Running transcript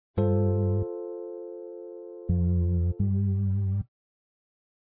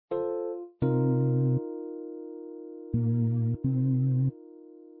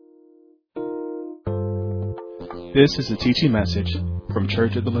This is a teaching message from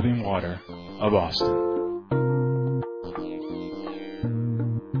Church of the Living Water of Austin.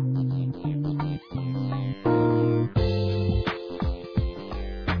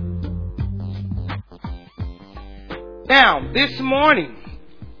 Now, this morning,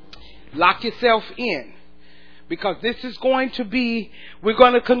 lock yourself in, because this is going to be, we're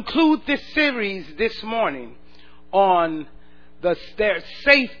going to conclude this series this morning on their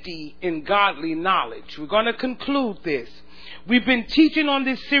safety in godly knowledge. We're going to conclude this. We've been teaching on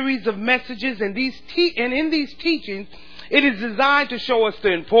this series of messages, and in these teachings, it is designed to show us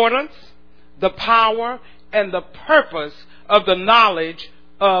the importance, the power, and the purpose of the knowledge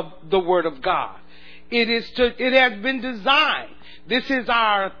of the Word of God. It has been designed. This is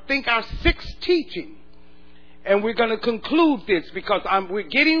our sixth teaching. And we're going to conclude this because we're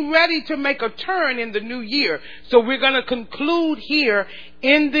getting ready to make a turn in the new year. So we're going to conclude here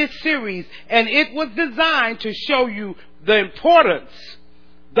in this series. And it was designed to show you the importance,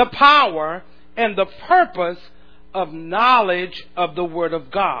 the power, and the purpose of knowledge of the Word of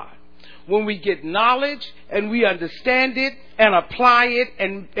God. When we get knowledge and we understand it and apply it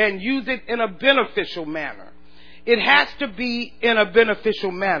and use it in a beneficial manner. It has to be in a beneficial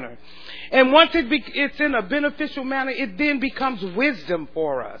manner. And once it's in a beneficial manner, it then becomes wisdom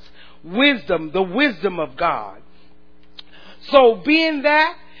for us. Wisdom, the wisdom of God. So being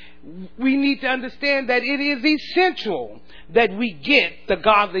that, we need to understand that it is essential that we get the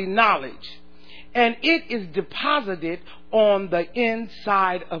godly knowledge. And it is deposited on the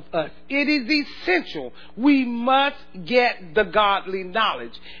inside of us. It is essential. We must get the godly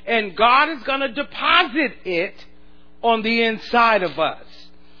knowledge. And God is going to deposit it on the inside of us.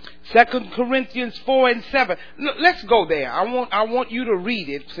 2 Corinthians 4 and 7. Let's go there. I want you to read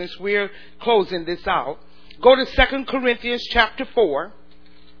it since we're closing this out. Go to 2 Corinthians chapter 4.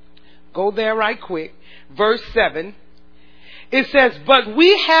 Go there right quick. Verse 7. It says, "But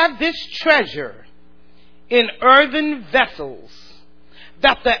we have this treasure in earthen vessels,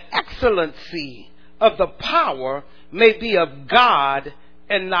 that the excellency of the power may be of God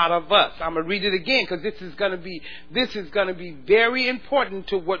and not of us." I'm going to read it again because this is going to be very important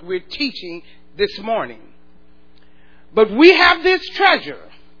to what we're teaching this morning. "But we have this treasure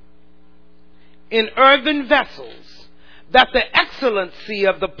in earthen vessels, that the excellency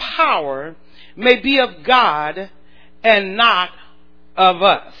of the power may be of God and not of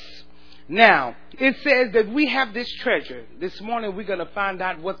us." Now, it says that we have this treasure. This morning we're going to find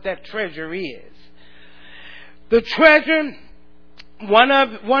out what that treasure is. The treasure,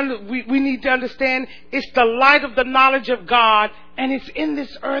 we need to understand, it's the light of the knowledge of God, and it's in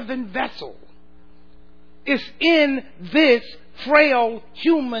this earthen vessel. It's in this frail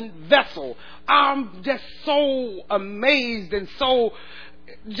human vessel. I'm just so amazed and so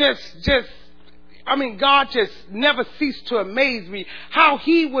God just never ceased to amaze me how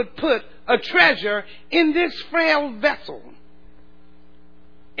He would put a treasure in this frail vessel.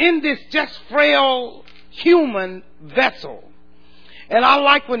 In this just frail human vessel. And I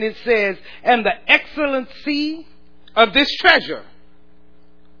like when it says, "And the excellency of this treasure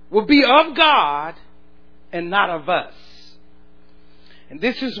will be of God and not of us." And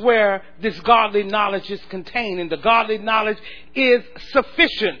this is where this godly knowledge is contained. And the godly knowledge is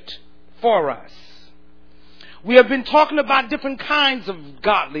sufficient for us. We have been talking about different kinds of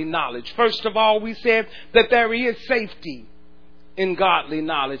godly knowledge. First of all, we said that there is safety in godly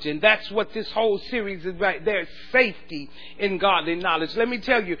knowledge. And that's what this whole series is about. There's safety in godly knowledge. Let me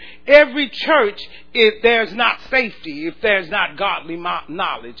tell you, every church, if there's not safety, if there's not godly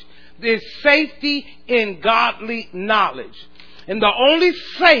knowledge, there's safety in godly knowledge. And the only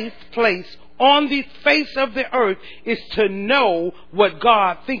safe place on the face of the earth is to know what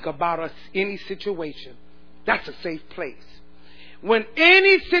God thinks about us in any situation. That's a safe place. When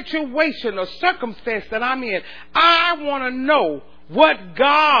any situation or circumstance that I'm in, I want to know what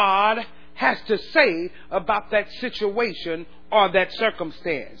God has to say about that situation or that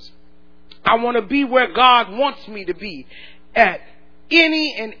circumstance. I want to be where God wants me to be at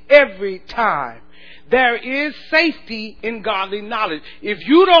any and every time. There is safety in godly knowledge. If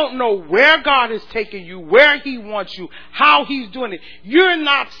you don't know where God is taking you, where He wants you, how He's doing it, you're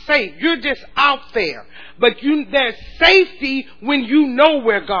not safe. You're just out there. But there's safety when you know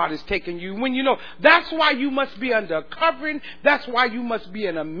where God is taking you. When you know, that's why you must be under a covering. That's why you must be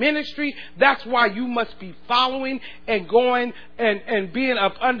in a ministry. That's why you must be following and going and being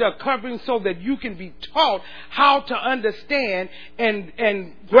under a covering so that you can be taught how to understand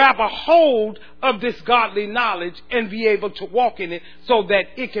and grab a hold of this godly knowledge and be able to walk in it so that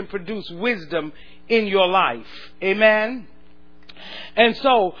it can produce wisdom in your life. Amen. And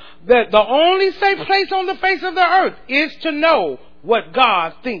so the only safe place on the face of the earth is to know what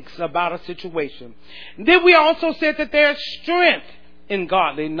God thinks about a situation. Then we also said that there's strength in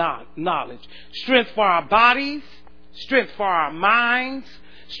godly knowledge. Strength for our bodies, strength for our minds,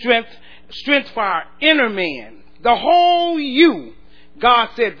 strength for our inner man. The whole you. God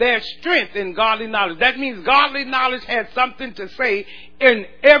said there's strength in godly knowledge. That means godly knowledge has something to say in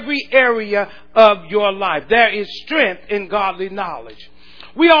every area of your life. There is strength in godly knowledge.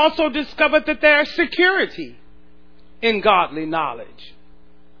 We also discovered that there is security in godly knowledge.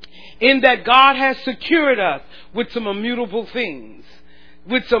 In that God has secured us with some immutable things.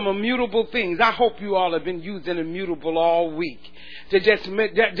 I hope you all have been using immutable all week to just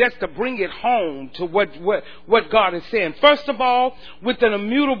to bring it home to what God is saying. First of all, with an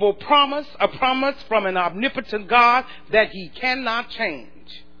immutable promise, a promise from an omnipotent God that He cannot change.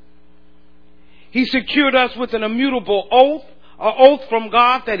 He secured us with an immutable oath, an oath from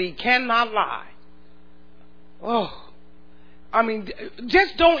God that He cannot lie. Oh, I mean,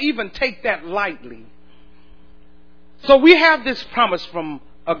 just don't even take that lightly. So we have this promise from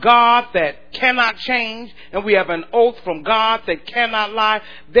a God that cannot change, and we have an oath from God that cannot lie.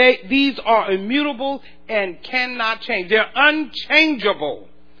 These are immutable and cannot change. They're unchangeable.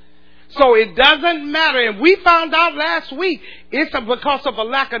 So it doesn't matter. And we found out last week, it's because of a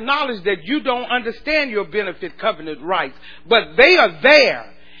lack of knowledge that you don't understand your benefit covenant rights. But they are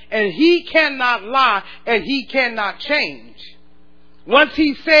there, and He cannot lie, and He cannot change. Once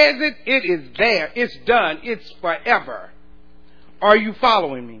He says it, it is there. It's done. It's forever. Are you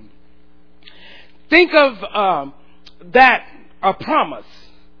following me? Think of a promise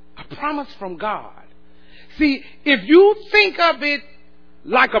from God. See, if you think of it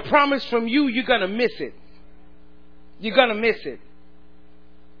like a promise from you, you're going to miss it. You're going to miss it.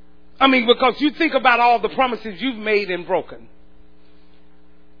 I mean, because you think about all the promises you've made and broken.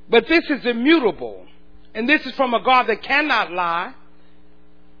 But this is immutable. And this is from a God that cannot lie.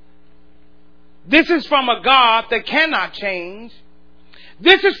 This is from a God that cannot change.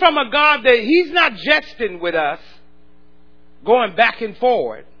 This is from a God that He's not jesting with us, going back and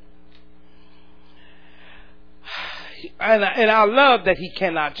forward. And I love that He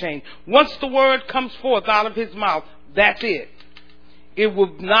cannot change. Once the word comes forth out of His mouth, that's it. It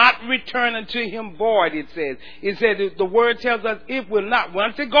will not return unto Him void, it says. It said, the word tells us it will not.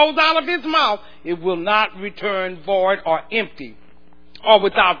 Once it goes out of His mouth, it will not return void or empty or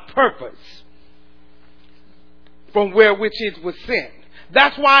without purpose from where which it was sent.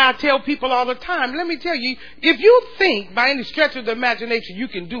 That's why I tell people all the time, let me tell you, if you think by any stretch of the imagination you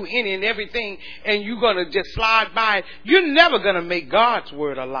can do any and everything and you're going to just slide by it, you're never going to make God's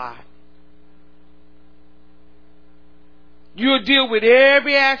word a lie. You'll deal with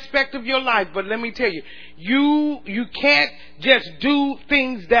every aspect of your life, but let me tell you, you can't just do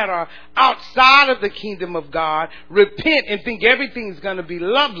things that are outside of the kingdom of God, repent and think everything's going to be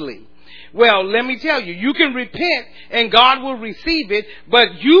lovely. Well, let me tell you, you can repent and God will receive it,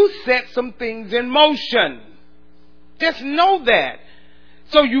 but you set some things in motion. Just know that.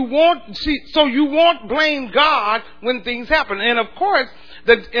 So you won't blame God when things happen. And of course,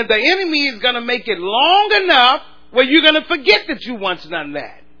 the enemy is going to make it long enough where you're going to forget that you once done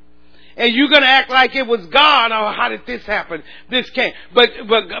that. And you're going to act like it was God. Oh, how did this happen? This came. But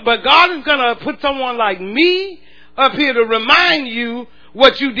God is going to put someone like me up here to remind you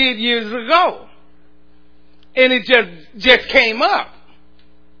what you did years ago. And it just came up.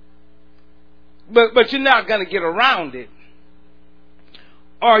 But you're not going to get around it.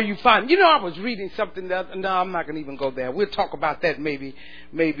 Are you fine? You know, I was reading something no, I'm not going to even go there. We'll talk about that maybe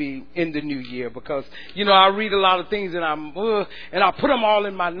in the new year, because, you know, I read a lot of things and I put them all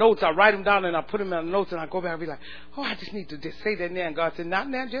in my notes. I write them down and I put them in my notes, and I go back and be like, oh, I just need to just say that now. And God said, not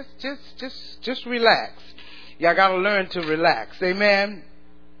now, just relax. Y'all got to learn to relax. Amen.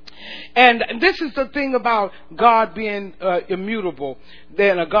 And this is the thing about God being immutable,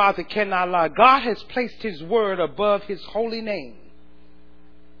 than a God that cannot lie. God has placed His word above His holy name.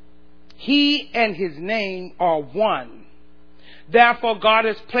 He and His name are one. Therefore, God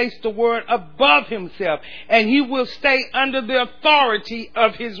has placed the word above Himself, and He will stay under the authority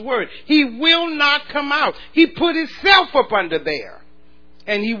of His word. He will not come out. He put Himself up under there,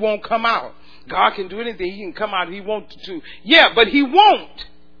 and He won't come out. God can do anything. He can come out if He wants to. Yeah, but He won't.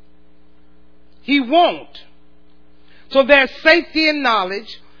 He won't. So there's safety in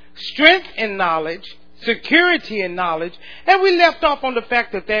knowledge, strength in knowledge, security in knowledge, and we left off on the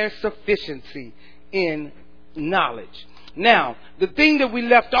fact that there's sufficiency in knowledge. Now, the thing that we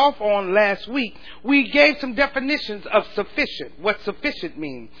left off on last week, we gave some definitions of sufficient, what sufficient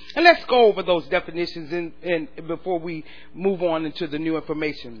means. And let's go over those definitions in before we move on into the new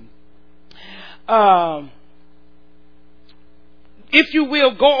information. If you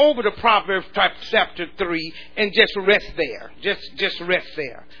will, go over to Proverbs chapter 3 and just rest there. Just rest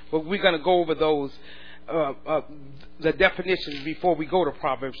there. But we're going to go over those, the definitions before we go to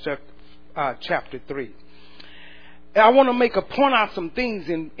Proverbs chapter 3. I want to make a point out some things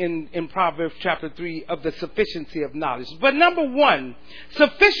in Proverbs chapter 3 of the sufficiency of knowledge. But number one,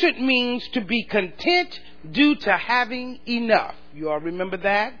 sufficient means to be content due to having enough. You all remember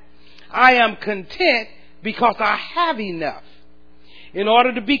that? I am content because I have enough. In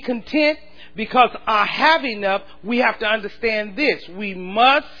order to be content because I have enough, we have to understand this. We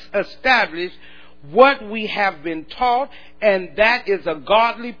must establish what we have been taught, and that is a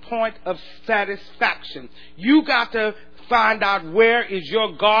godly point of satisfaction. You got to find out where is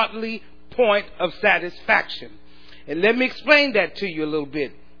your godly point of satisfaction. And let me explain that to you a little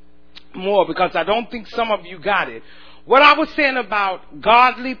bit more, because I don't think some of you got it. What I was saying about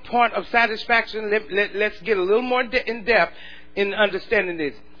godly point of satisfaction, let's get a little more in depth in understanding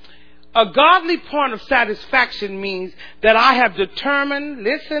this. A godly point of satisfaction means that I have determined,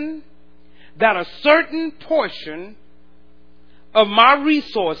 listen, that a certain portion of my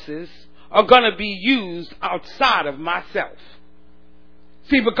resources are going to be used outside of myself.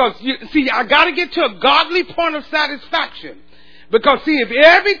 I got to get to a godly point of satisfaction. Because if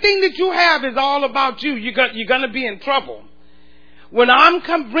everything that you have is all about you, you're going to be in trouble. When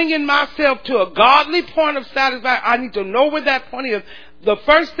I'm bringing myself to a godly point of satisfaction, I need to know where that point is. The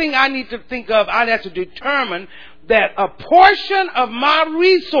first thing I need to think of, I have to determine that a portion of my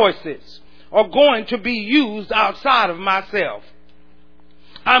resources are going to be used outside of myself.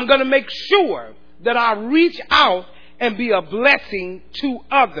 I'm going to make sure that I reach out and be a blessing to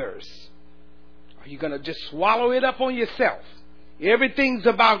others. Are you going to just swallow it up on yourself? Everything's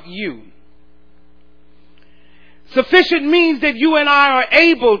about you. Sufficient means that you and I are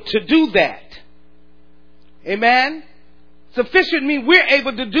able to do that. Amen? Sufficient means we're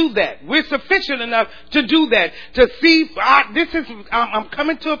able to do that. We're sufficient enough to do that. To see, I'm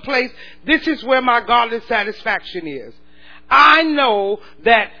coming to a place, this is where my godly satisfaction is. I know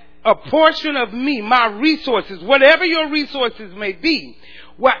that a portion of me, my resources, whatever your resources may be,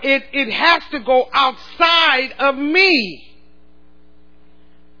 well, it has to go outside of me.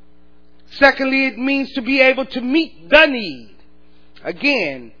 Secondly, it means to be able to meet the need.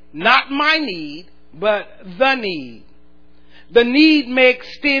 Again, not my need, but the need. The need may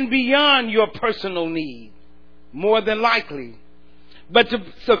extend beyond your personal need, more than likely. But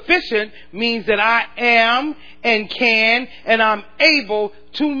sufficient means that I am and can and I'm able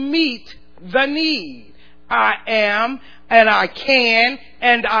to meet the need. I am and I can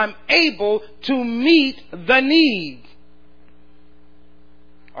and I'm able to meet the need.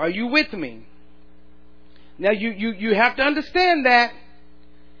 Are you with me? Now you have to understand that.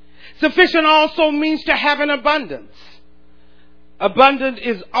 Sufficient also means to have an abundance. Abundant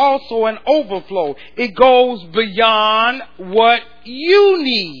is also an overflow. It goes beyond what you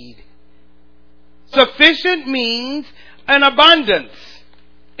need. Sufficient means an abundance.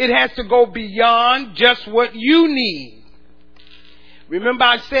 It has to go beyond just what you need. Remember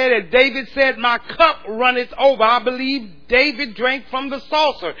I said that David said, my cup runneth over. I believe David drank from the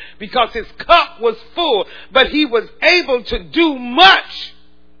saucer because his cup was full. But he was able to do much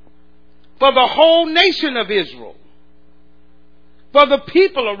for the whole nation of Israel, for the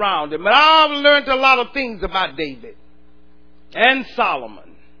people around him. And I've learned a lot of things about David and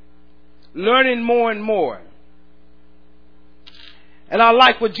Solomon, learning more and more. And I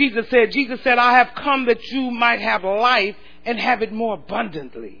like what Jesus said. Jesus said, I have come that you might have life and have it more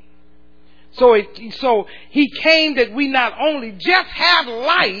abundantly. So he came that we not only just have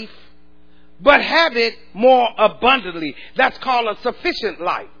life, but have it more abundantly. That's called a sufficient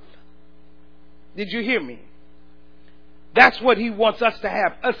life. Did you hear me? That's what he wants us to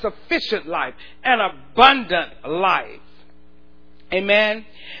have, a sufficient life, an abundant life. Amen.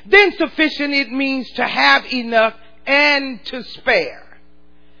 Then sufficient, it means to have enough and to spare.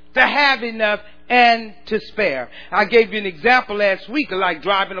 To have enough and to spare. I gave you an example last week, like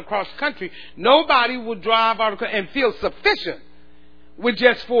driving across country. Nobody would drive out and feel sufficient with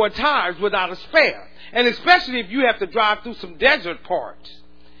just 4 tires without a spare. And especially if you have to drive through some desert parts.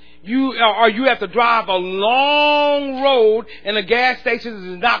 You have to drive a long road and a gas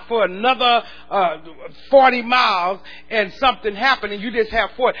station is not for another 40 miles and something happened and you just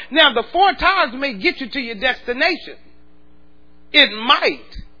have 4. Now the 4 tires may get you to your destination. It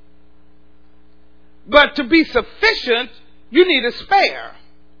might. But to be sufficient, You need a spare.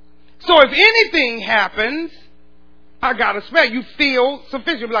 So if anything happens, I got a spare. You feel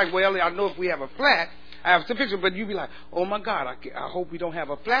sufficient. Be like, well, I know if we have a flat, I have sufficient. But you be like, oh my God, I hope we don't have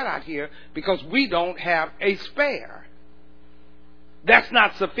a flat out here because we don't have a spare. That's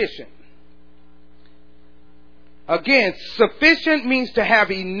not sufficient. Again, sufficient means to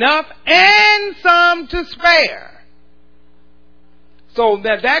have enough and some to spare. So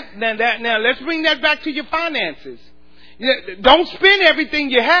now let's bring that back to your finances. Don't spend everything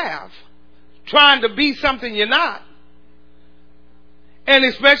you have trying to be something you're not. And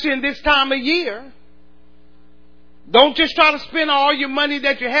especially in this time of year, don't just try to spend all your money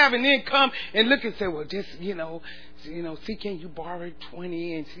that you have and then come and look and say, well, just, see, can you borrow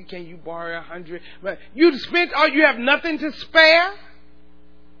 20 and see, can you borrow 100? But you spent all, you have nothing to spare.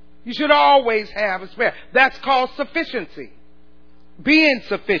 You should always have a spare. That's called sufficiency. Being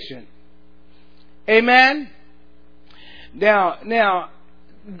sufficient. Amen. Now,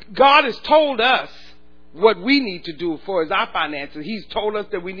 God has told us what we need to do for our finances. He's told us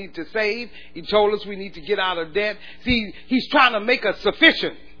that we need to save. He told us we need to get out of debt. See, He's trying to make us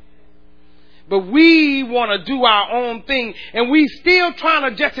sufficient. But we want to do our own thing, and we still trying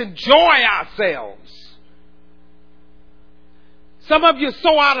to just enjoy ourselves. Some of you are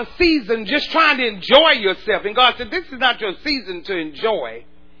so out of season just trying to enjoy yourself. And God said, this is not your season to enjoy.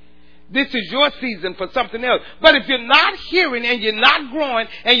 This is your season for something else. But if you're not hearing and you're not growing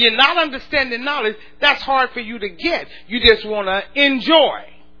and you're not understanding knowledge, that's hard for you to get. You just want to enjoy.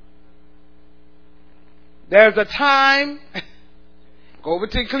 There's a time, go over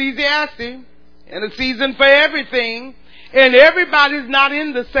to Ecclesiastes, and a season for everything. And everybody's not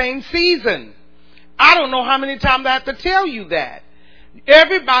in the same season. I don't know how many times I have to tell you that.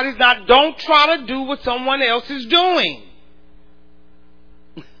 Everybody's not, don't try to do what someone else is doing.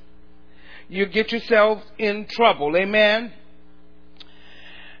 You get yourself in trouble. Amen.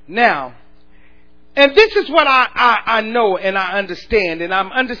 Now, and this is what I know and I understand, and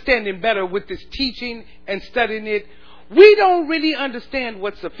I'm understanding better with this teaching and studying it. We don't really understand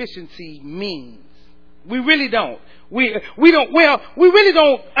what sufficiency means. We really don't. We really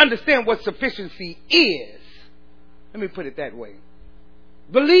don't understand what sufficiency is. Let me put it that way.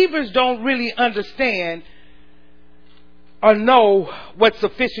 Believers don't really understand or know what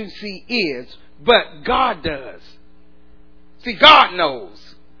sufficiency is, but God does. See, God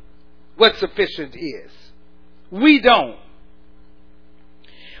knows what sufficient is. We don't.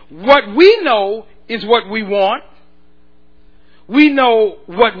 What we know is what we want. We know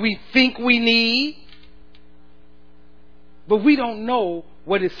what we think we need, but we don't know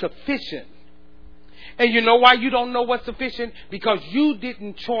what is sufficient. And you know why you don't know what's sufficient? Because you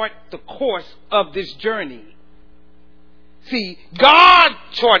didn't chart the course of this journey. See, God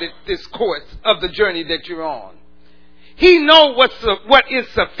charted this course of the journey that you're on. He knows what is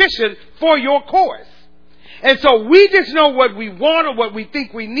sufficient for your course. And so we just know what we want or what we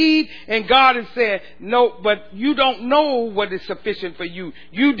think we need. And God has said, no, but you don't know what is sufficient for you.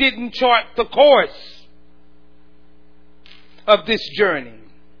 You didn't chart the course of this journey.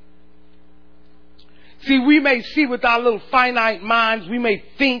 See, we may see with our little finite minds, we may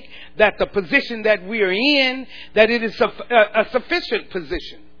think that the position that we are in, that it is a sufficient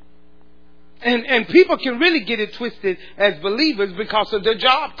position. And people can really get it twisted as believers because of their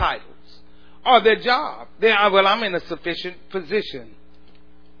job titles or their job. Well, I'm in a sufficient position.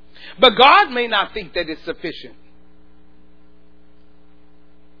 But God may not think that it's sufficient.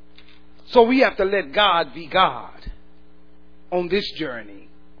 So we have to let God be God on this journey.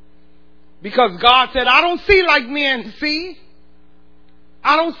 Because God said, I don't see like men see.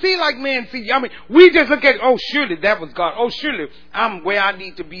 I don't see like men see. I mean, we just look at, oh, surely that was God. Oh, surely I'm where I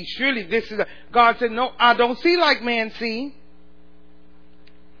need to be. Surely this is. God said, no, I don't see like men see.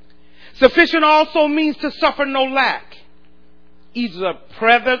 Sufficient also means to suffer no lack. Either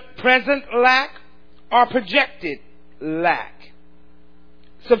present lack or projected lack.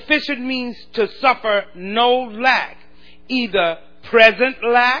 Sufficient means to suffer no lack. Either present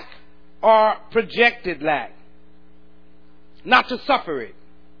lack or projected lack. Not to suffer it.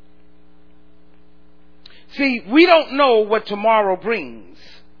 See, we don't know what tomorrow brings.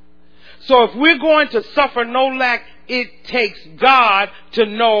 So if we're going to suffer no lack, it takes God to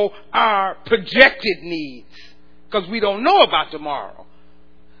know our projected needs. Because we don't know about tomorrow.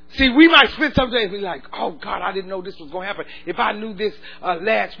 See, we might spend some days and be like, oh God, I didn't know this was going to happen. If I knew this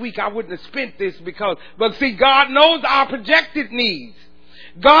last week, I wouldn't have spent this because, but see, God knows our projected needs.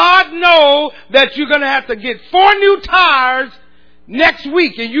 God knows that you're going to have to get 4 new tires next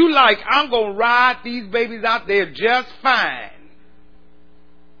week. And you like, I'm going to ride these babies out there just fine.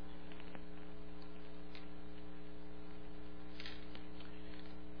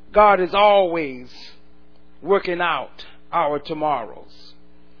 God is always working out our tomorrows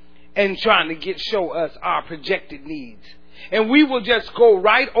and trying to show us our projected needs. And we will just go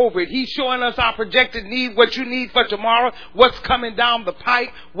right over it. He's showing us our projected need, what you need for tomorrow, what's coming down the pipe,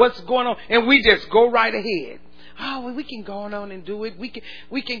 what's going on, and we just go right ahead. Oh, well, we can go on and do it.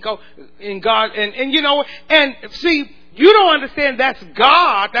 We can go in God, and you know, and see, you don't understand that's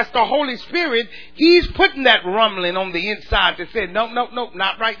God, that's the Holy Spirit. He's putting that rumbling on the inside that said, no,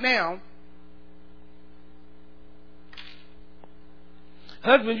 not right now.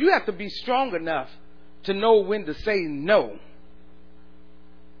 Husband, you have to be strong enough to know when to say no.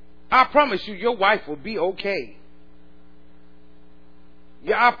 I promise you, your wife will be okay.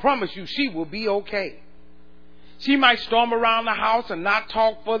 Yeah, I promise you, she will be okay. She might storm around the house and not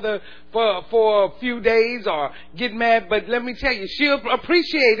talk for a few days or get mad, but let me tell you, she'll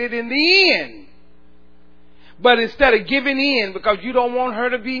appreciate it in the end. But instead of giving in because you don't want her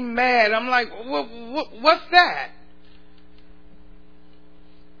to be mad, I'm like, what's that?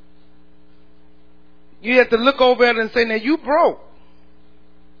 You have to look over at her and say, now you broke.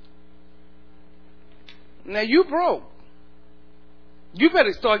 Now you broke. You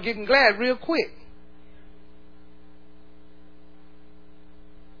better start getting glad real quick.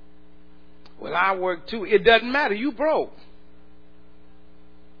 Well, I work too. It doesn't matter. You broke.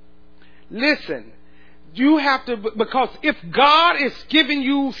 Listen, you have to, because if God is giving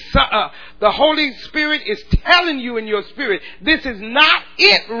you, the Holy Spirit is telling you in your spirit, this is not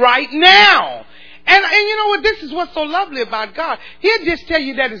it right now. And you know what? This is what's so lovely about God. He'll just tell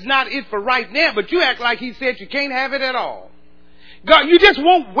you that it's not it for right now, but you act like he said you can't have it at all. God, you just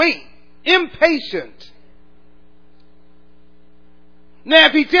won't wait. Impatient. Now,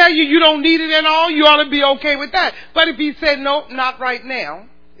 if he tell you you don't need it at all, you ought to be okay with that. But if he said, no, not right now,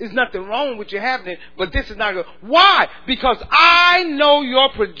 there's nothing wrong with you having it, but this is not good. Why? Because I know your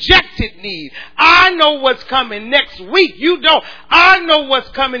projected need. I know what's coming next week. You don't. I know what's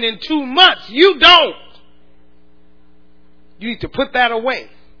coming in 2 months. You don't. You need to put that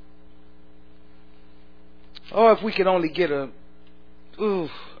away. Oh, if we could only get a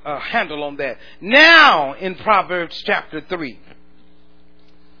handle on that. Now, in Proverbs chapter 3.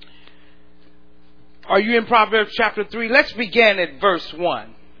 Are you in Proverbs chapter 3? Let's begin at verse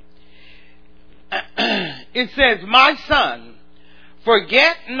 1. It says, my son,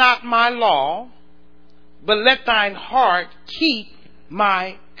 forget not my law, but let thine heart keep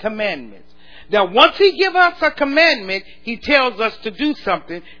my commandments. Now, once he gives us a commandment, he tells us to do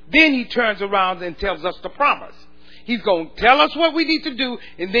something. Then he turns around and tells us the promise. He's going to tell us what we need to do,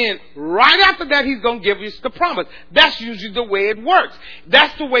 and then right after that, he's going to give us the promise. That's usually the way it works.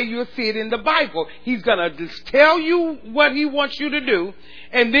 That's the way you'll see it in the Bible. He's going to just tell you what he wants you to do,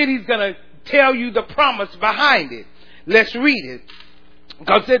 and then he's going to tell you the promise behind it. Let's read it.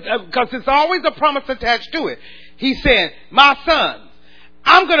 Because it's always a promise attached to it. He said, my son,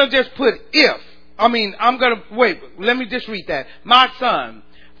 I'm going to just put let me just read that. My son,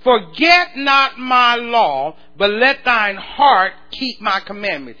 forget not my law, but let thine heart keep my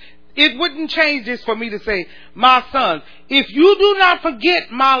commandments. It wouldn't change this for me to say, my son, if you do not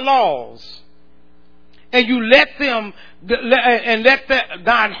forget my laws, and you let thine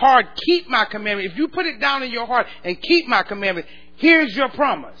heart keep my commandment. If you put it down in your heart and keep my commandment, here's your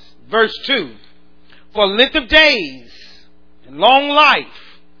promise. Verse 2. For length of days and long life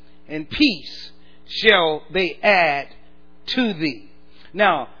and peace shall they add to thee.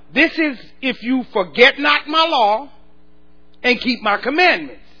 Now, this is if you forget not my law and keep my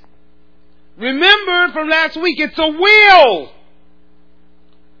commandments. Remember from last week, it's a will.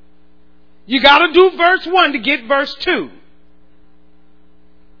 You got to do verse 1 to get verse 2.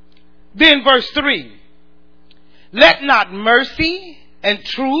 Then verse 3. Let not mercy and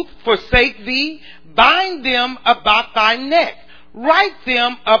truth forsake thee. Bind them about thy neck. Write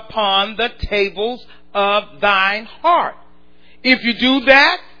them upon the tables of thine heart. If you do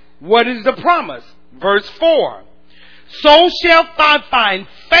that, what is the promise? Verse 4. So shalt thou find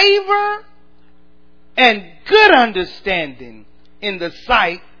favor and good understanding in the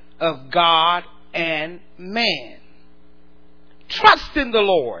sight of God and man. Trust in the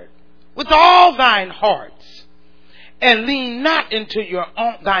Lord with all thine hearts, and lean not into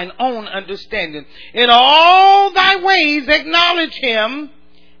thine own understanding. In all thy ways acknowledge him,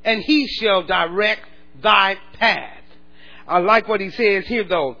 and he shall direct thy path. I like what he says here,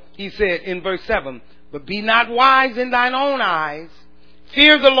 though. He said in verse 7, but be not wise in thine own eyes.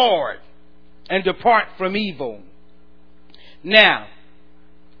 Fear the Lord, and depart from evil. Now,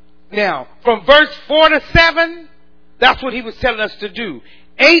 from verse 4 to 7, that's what he was telling us to do.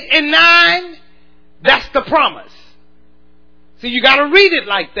 8 and 9, that's the promise. See, you got to read it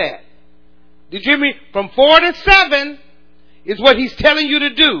like that. Did you hear me? From 4 to 7 is what he's telling you to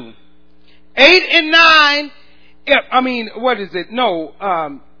do. 8 and 9, what is it? No,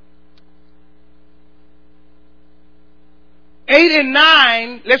 8 and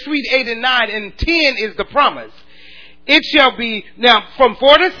 9, let's read 8 and 9, and 10 is the promise. It shall be, now from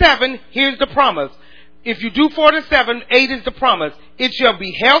 4 to 7, here's the promise. If you do 4 to 7, 8 is the promise. It shall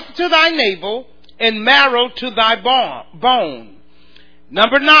be health to thy navel and marrow to thy bone.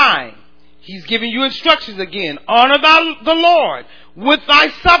 Number 9, he's giving you instructions again. Honor the Lord with thy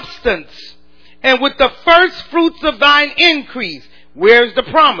substance and with the first fruits of thine increase. Where's the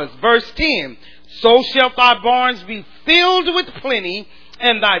promise? Verse 10. So shall thy barns be filled with plenty,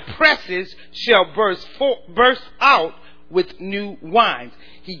 and thy presses shall burst out with new wines.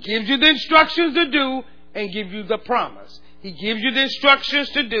 He gives you the instructions to do and gives you the promise. He gives you the instructions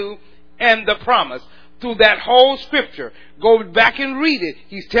to do and the promise. Through that whole scripture. Go back and read it.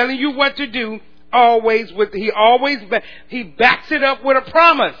 He's telling you what to do he backs it up with a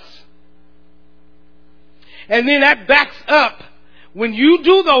promise. And then that backs up, when you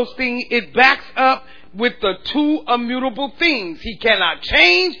do those things, it backs up with the 2 immutable things. He cannot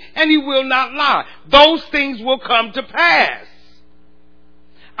change and he will not lie. Those things will come to pass.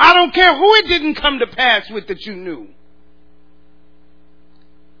 I don't care who it didn't come to pass with that you knew.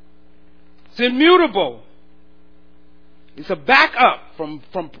 It's immutable. It's a backup from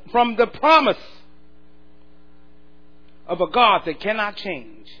the promise of a God that cannot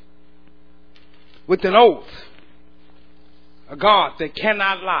change. With an oath. A God that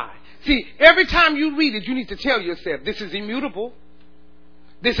cannot lie. See, every time you read it, you need to tell yourself, this is immutable.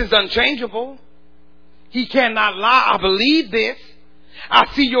 This is unchangeable. He cannot lie. I believe this.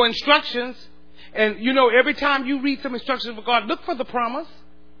 I see your instructions. And you know, every time you read some instructions of God, look for the promise.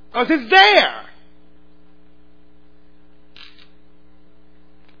 Because it's there.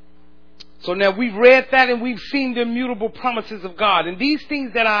 So now we've read that and we've seen the immutable promises of God. And these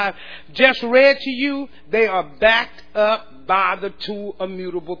things that I've just read to you, they are backed up by the 2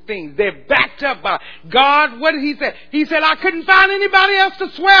 immutable things. They're backed up by God. What did he say? He said, I couldn't find anybody else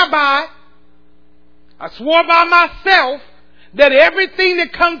to swear by. I swore by myself that everything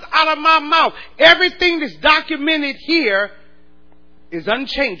that comes out of my mouth, everything that's documented here, is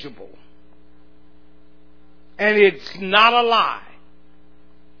unchangeable. And it's not a lie.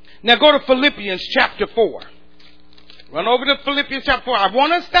 Now go to Philippians chapter 4. Run over to Philippians chapter 4. I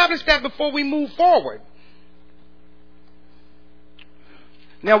want to establish that before we move forward.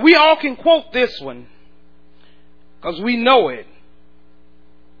 Now we all can quote this one because we know it.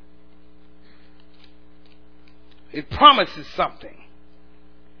 It promises something.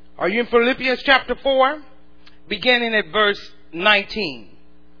 Are you in Philippians chapter 4? Beginning at verse 19.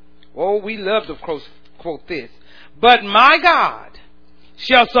 Oh, we love to quote this. But my God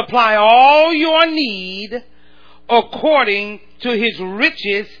shall supply all your need according to his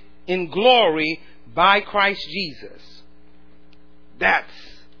riches in glory by Christ Jesus. That's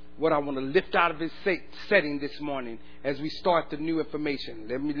what I want to lift out of his setting this morning as we start the new information.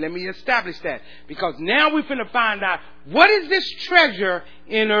 Let me establish that, because now we're going to find out, what is this treasure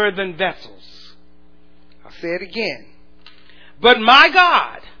in earthen vessels? I'll say it again. But my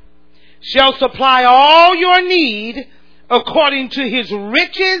God shall supply all your need according to his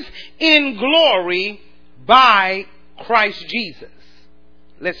riches in glory by Christ Jesus.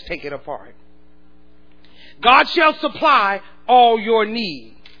 Let's take it apart. God shall supply all your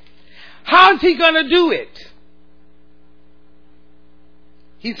need. How's he going to do it?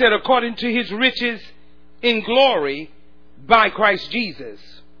 He said, according to his riches in glory by Christ Jesus.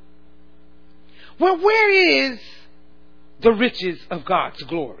 Well, where is the riches of God's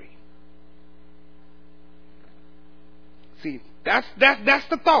glory? See, that's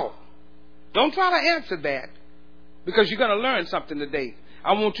the thought. Don't try to answer that, because you're going to learn something today.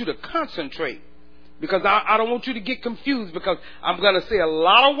 I want you to concentrate, because I don't want you to get confused, because I'm going to say a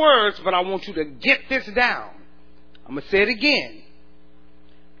lot of words, but I want you to get this down. I'm going to say it again.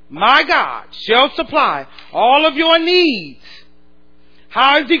 My God shall supply all of your needs.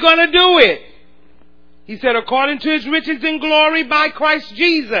 How is he going to do it? He said, according to his riches in glory by Christ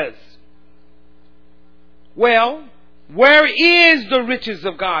Jesus. Well, where is the riches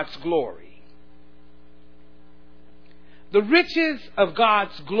of God's glory? The riches of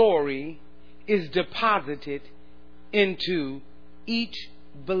God's glory is deposited into each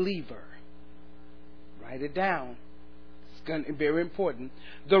believer. Write it down. It's going to be very important.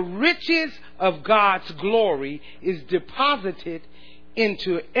 The riches of God's glory is deposited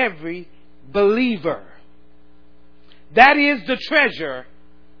into every believer. That is the treasure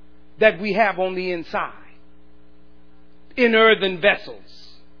that we have on the inside. in earthen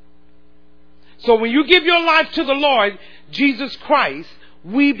vessels. So when you give your life to the Lord Jesus Christ,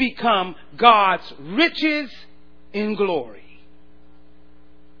 we become God's riches in glory.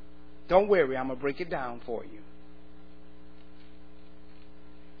 Don't worry, I'm going to break it down for you.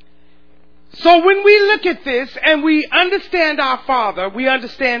 So when we look at this and we understand our Father, we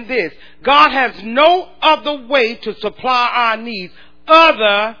understand this. God has no other way to supply our needs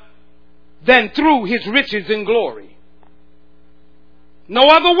other than through His riches in glory. No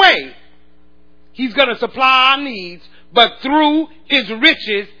other way He's going to supply our needs but through His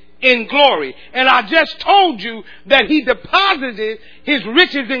riches in glory. And I just told you that He deposited His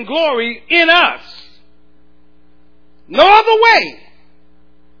riches in glory in us. No other way.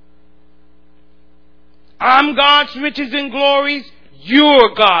 I'm God's riches in glory.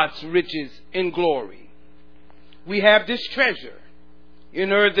 You're God's riches in glory. We have this treasure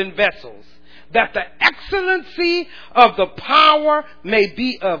in earthen vessels, that the excellency of the power may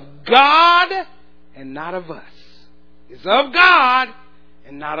be of God and not of us. It's of God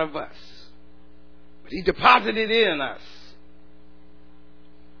and not of us. But He deposited it in us.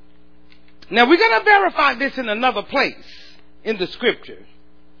 Now we're going to verify this in another place in the scripture.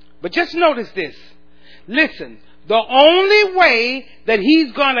 But just notice this. Listen, the only way that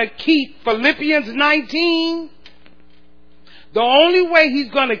He's going to keep Philippians 19, the only way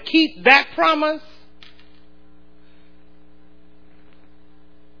He's going to keep that promise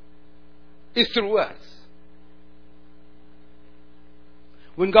is through us.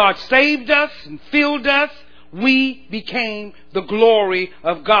 When God saved us and filled us, we became the glory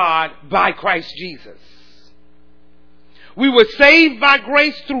of God by Christ Jesus. We were saved by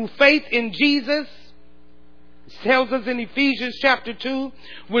grace through faith in Jesus. It tells us in Ephesians chapter 2,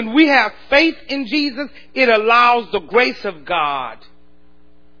 when we have faith in Jesus, it allows the grace of God.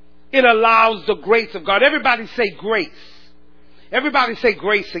 It allows the grace of God. Everybody say grace. Everybody say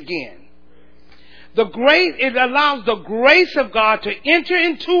grace again. It allows the grace of God to enter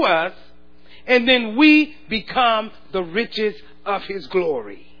into us, and then we become the riches of His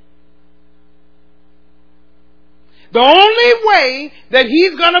glory. The only way that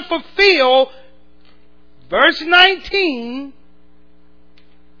He's going to fulfill verse 19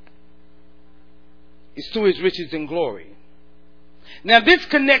 is through His riches in glory. Now this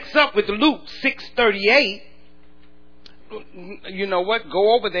connects up with Luke 6:38. You know what?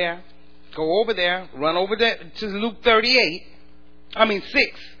 Go over there. Run over there to Luke 6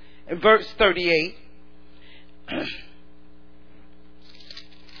 and verse 38.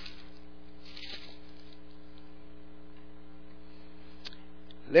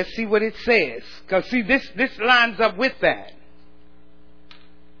 Let's see what it says. Because see, this lines up with that.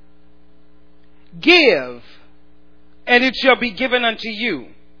 Give, and it shall be given unto you.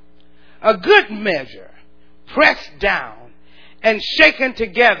 A good measure, pressed down and shaken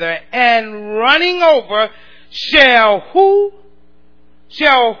together and running over, shall who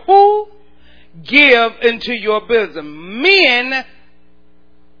give into your bosom? Men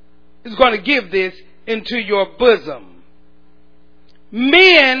is going to give this into your bosom.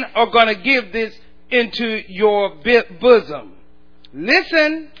 Men are going to give this into your bosom.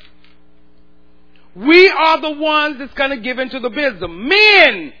 Listen. We are the ones that's going to give into the bosom.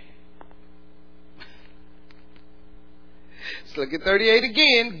 Men. Let's look at 38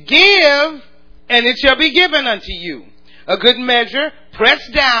 again. Give, and it shall be given unto you. A good measure,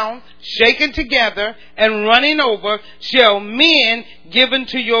 pressed down, shaken together, and running over, shall men give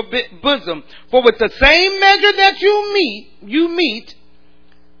into your bosom. For with the same measure that you meet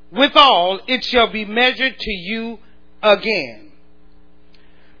withal, it shall be measured to you again.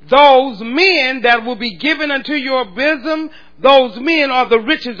 Those men that will be given unto your bosom, those men are the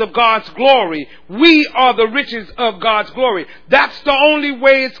riches of God's glory. We are the riches of God's glory. That's the only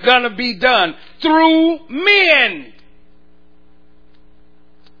way it's going to be done. Through men.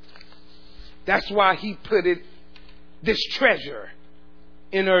 That's why He put this treasure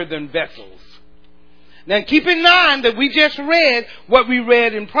in earthen vessels. Now keep in mind that we just read what we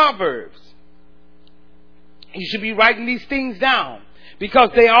read in Proverbs. You should be writing these things down, because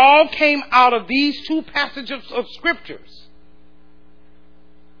they all came out of these two passages of scriptures.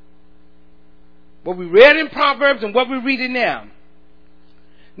 What we read in Proverbs and what we're reading now.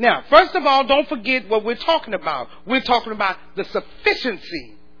 Now, first of all, don't forget what we're talking about. We're talking about the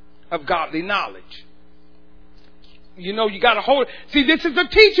sufficiency of godly knowledge. You know, you got to hold. See, this is a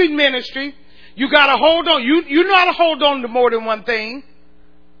teaching ministry. You got to hold on. You know how to hold on to more than one thing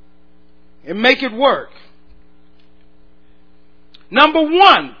and make it work. Number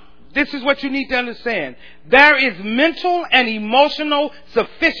one, this is what you need to understand. There is mental and emotional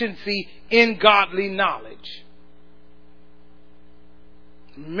sufficiency in godly knowledge.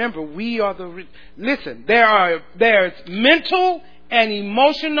 Remember, we are the... Listen, there's mental and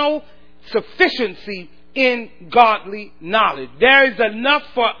emotional sufficiency in godly knowledge. There is enough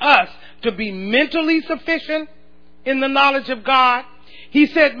for us to be mentally sufficient in the knowledge of God. He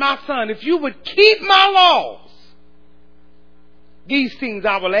said, my son, if you would keep my laws, these things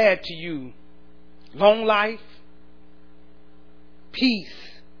I will add to you. Long life, peace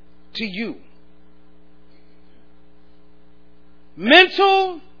to you.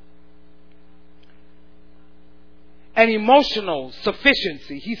 Mental and emotional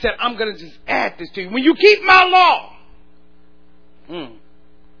sufficiency. He said, I'm going to just add this to you. When you keep my law.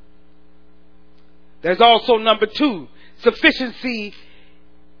 There's also number 2, sufficiency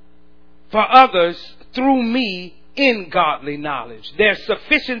for others through me in godly knowledge. There's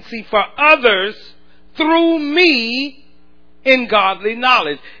sufficiency for others through me in godly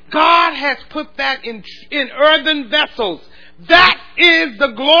knowledge. God has put that in earthen vessels. That is the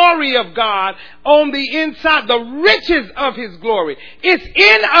glory of God on the inside, the riches of His glory. It's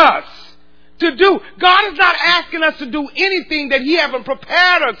in us to do. God is not asking us to do anything that He hasn't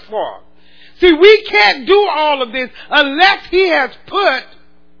prepared us for. See, we can't do all of this unless He has put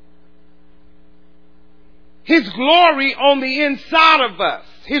His glory on the inside of us.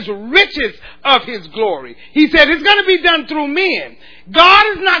 His riches of His glory. He said it's going to be done through men. God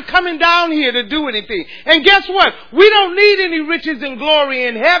is not coming down here to do anything. And guess what? We don't need any riches and glory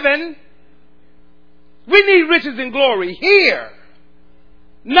in heaven. We need riches and glory here,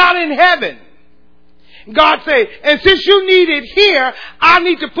 not in heaven. God said, and since you need it here, I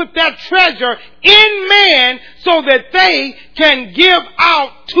need to put that treasure in man so that they can give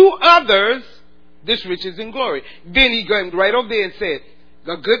out to others this riches and glory. Then he went right over there and said,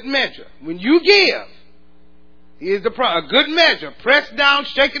 a good measure. When you give, here's the promise. A good measure, pressed down,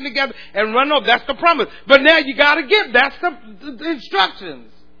 shaken together, and run over. That's the promise. But now you got to give. That's the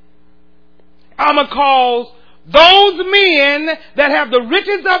instructions. I'm going to cause those men that have the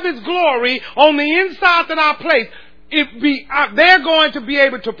riches of His glory on the inside that I place, they're going to be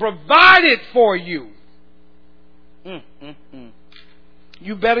able to provide it for you.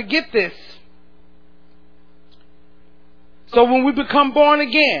 You better get this. So when we become born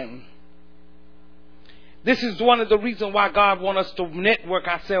again, this is one of the reasons why God wants us to network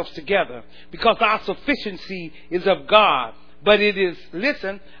ourselves together. Because our sufficiency is of God. But it is,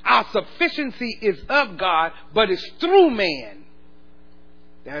 listen, our sufficiency is of God, but it's through man.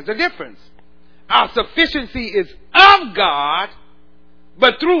 There's a difference. Our sufficiency is of God,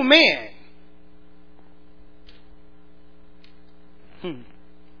 but through man.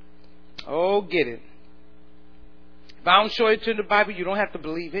 Oh, get it. If I don't show it to you in the Bible, you don't have to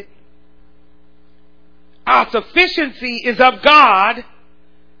believe it. Our sufficiency is of God,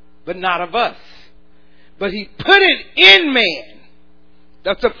 but not of us. But He put it in man.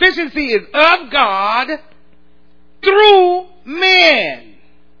 The sufficiency is of God through man.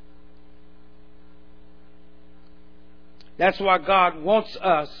 That's why God wants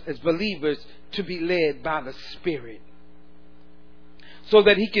us as believers to be led by the Spirit, so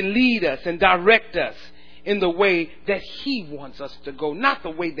that He can lead us and direct us in the way that He wants us to go. Not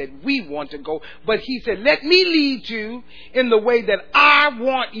the way that we want to go, but He said, let me lead you in the way that I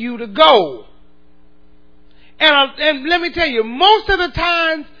want you to go. And let me tell you, most of the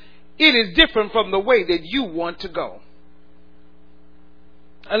times it is different from the way that you want to go.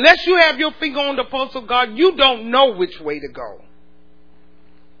 Unless you have your finger on the pulse of God, you don't know which way to go.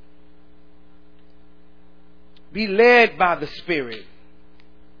 Be led by the Spirit.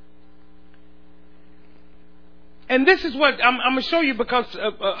 And this is what I'm going to show you because,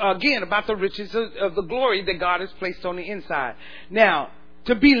 again, about the riches of the glory that God has placed on the inside. Now,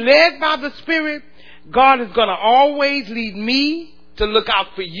 to be led by the Spirit, God is going to always lead me to look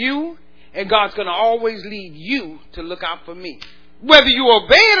out for you, and God's going to always lead you to look out for me. Whether you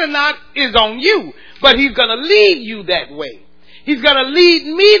obey it or not is on you, but He's going to lead you that way. He's going to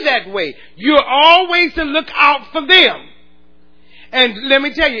lead me that way. You're always to look out for them. And let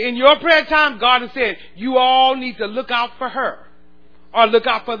me tell you, in your prayer time, God has said, you all need to look out for her. Or look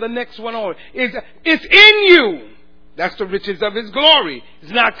out for the next one on. It's in you. That's the riches of His glory.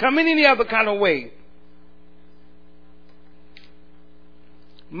 It's not coming any other kind of way.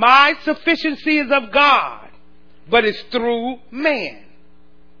 My sufficiency is of God, but it's through man.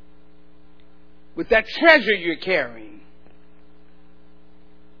 With that treasure you're carrying.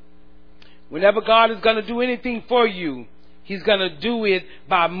 Whenever God is going to do anything for you, He's going to do it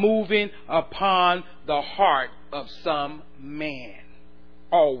by moving upon the heart of some man.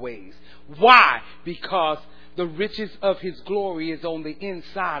 Always. Why? Because the riches of His glory is on the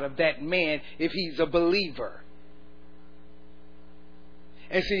inside of that man if he's a believer.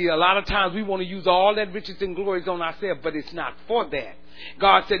 And see, a lot of times we want to use all that riches and glories on ourselves, but it's not for that.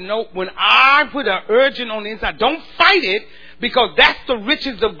 God said, no, when I put an urgent on the inside, don't fight it, because that's the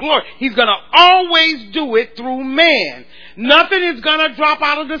riches of glory. He's going to always do it through man. Nothing is going to drop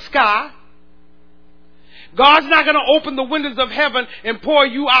out of the sky. God's not going to open the windows of heaven and pour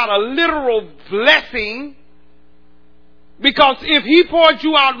you out a literal blessing. Because if he poured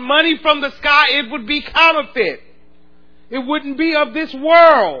you out money from the sky, it would be counterfeit. It wouldn't be of this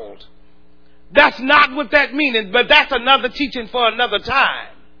world. That's not what that means. But that's another teaching for another time.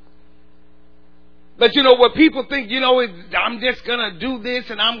 But what people think, I'm just going to do this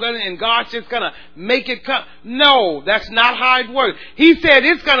and God's just going to make it come. No, that's not how it works. He said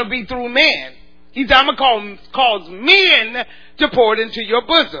it's going to be through man. He said, I'm going to cause men to pour it into your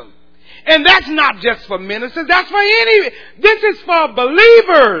bosom. And that's not just for ministers. That's for this is for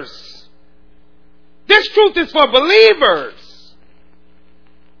believers. This truth is for believers.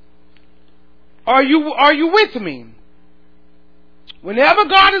 Are you with me? Whenever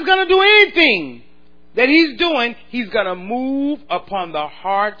God is going to do anything that he's doing, he's going to move upon the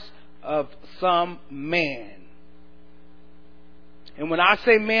hearts of some man. And when I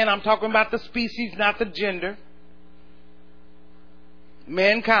say man, I'm talking about the species, not the gender.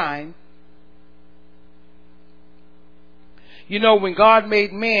 Mankind. When God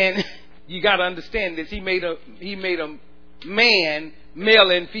made man, you got to understand this. He made a man,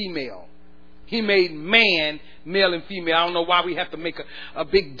 male and female. He made man, male and female. I don't know why we have to make a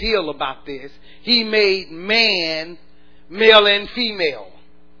big deal about this. He made man, male and female.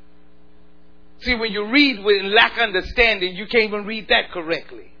 See, when you read with lack of understanding, you can't even read that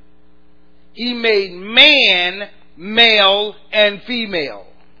correctly. He made man, male and female.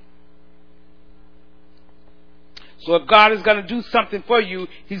 So if God is going to do something for you,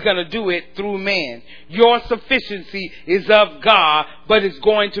 he's going to do it through man. Your sufficiency is of God, but it's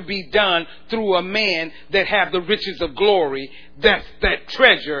going to be done through a man that have the riches of glory, that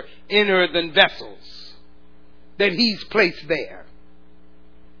treasure in earthen vessels that he's placed there.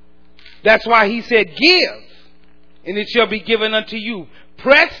 That's why he said, give, and it shall be given unto you.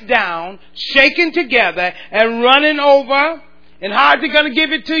 Pressed down, shaken together, and running over. And how is he going to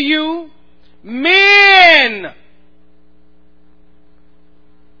give it to you? Men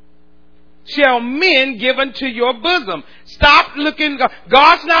shall men give unto your bosom. Stop looking.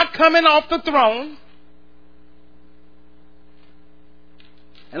 God's not coming off the throne.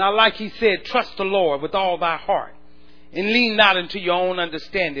 And I like he said, trust the Lord with all thy heart and lean not into your own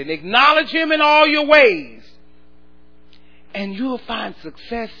understanding. Acknowledge him in all your ways, and you'll find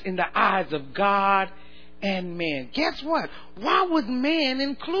success in the eyes of God and men. Guess what? Why was man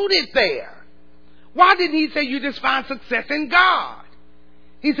included there? Why didn't he say you just find success in God?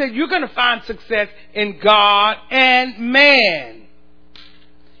 He said you're going to find success in God and man.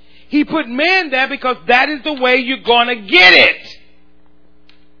 He put man there because that is the way you're going to get it.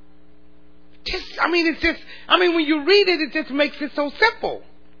 When you read it, it just makes it so simple.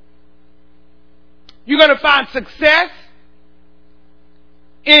 You're going to find success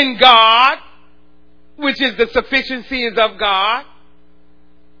in God, which is the sufficiency is of God,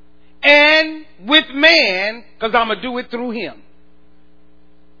 and with man, because I'm going to do it through him.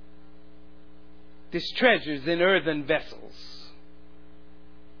 This treasure is in earthen vessels.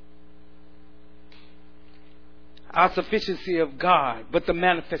 Our sufficiency of God, but the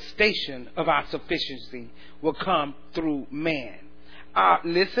manifestation of our sufficiency will come through man. Our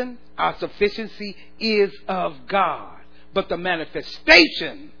sufficiency is of God, but the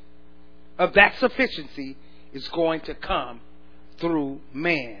manifestation of that sufficiency is going to come through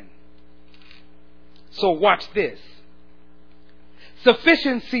man. So watch this.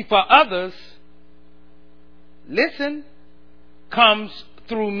 Sufficiency for others, comes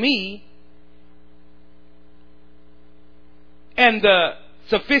through me, and the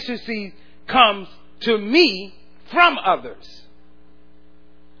sufficiency comes to me from others.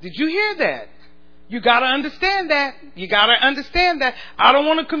 Did you hear that? You got to understand that. I don't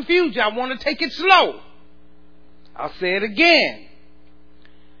want to confuse you. I want to take it slow. I'll say it again.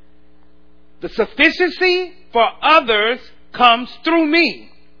 The sufficiency for others comes through me.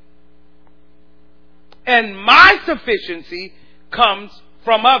 And my sufficiency comes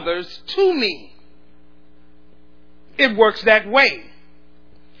from others to me. It works that way.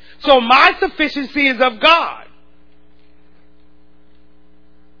 So my sufficiency is of God.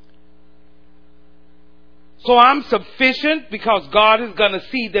 So I'm sufficient because God is going to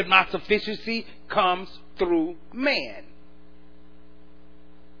see that my sufficiency comes through man.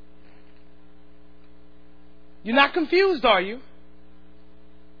 You're not confused, are you?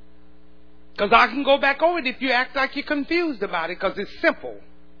 Because I can go back over it if you act like you're confused about it, because it's simple.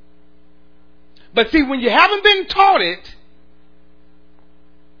 But see, when you haven't been taught it,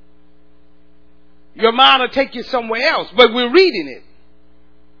 your mind will take you somewhere else. But we're reading it.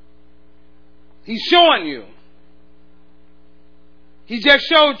 He's showing you. He just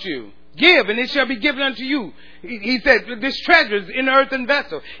showed you. Give, and it shall be given unto you. He said, this treasure is in earthen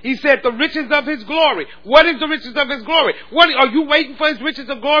vessel. He said, the riches of his glory. What is the riches of his glory? What are you waiting for his riches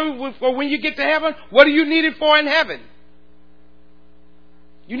of glory for when you get to heaven? What do you need it for in heaven?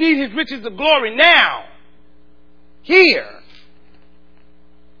 You need his riches of glory now. Here.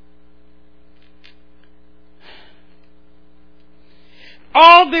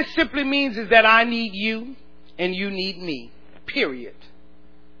 All this simply means is that I need you and you need me. Period.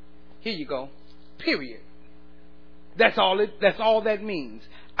 Here you go. Period. That's all that means.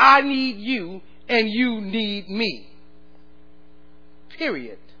 I need you and you need me.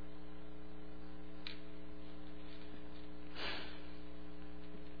 Period.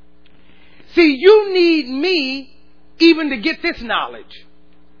 See, you need me even to get this knowledge.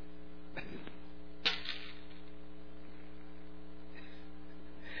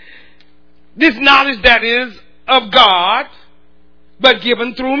 This knowledge that is of God, but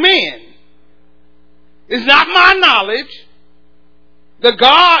given through men. It's not my knowledge.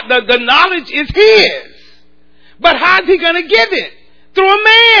 The knowledge is his. But how's he going to give it? Through a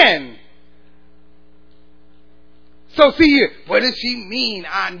man. So see, what does she mean,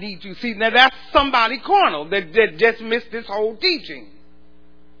 I need you? See, now that's somebody carnal that just missed this whole teaching.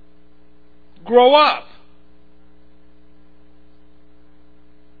 Grow up.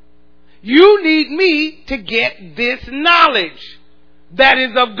 You need me to get this knowledge that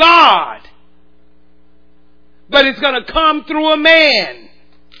is of God. But it's going to come through a man.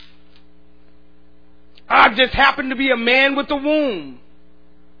 I just happen to be a man with a womb.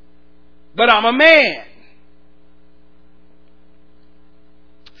 But I'm a man.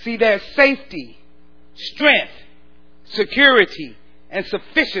 See, there's safety, strength, security, and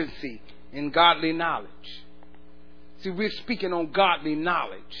sufficiency in godly knowledge. See, we're speaking on godly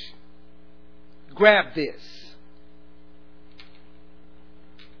knowledge. Grab this.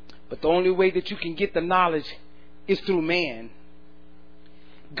 But the only way that you can get the knowledge is through man.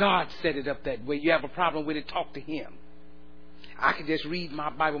 God set it up that way. You have a problem with it, talk to him. I can just read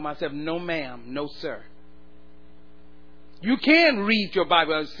my Bible myself. No ma'am, no sir. You can read your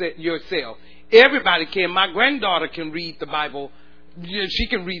Bible yourself. Everybody can. My granddaughter can read the Bible. She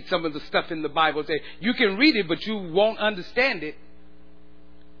can read some of the stuff in the Bible. You can read it, but you won't understand it.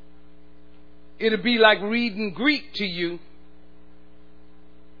 It'll be like reading Greek to you.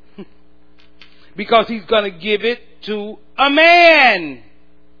 Because he's going to give it to a man.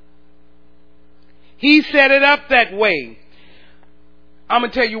 He set it up that way. I'm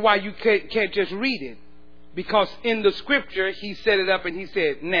going to tell you why you can't just read it. Because in the scripture, he set it up and he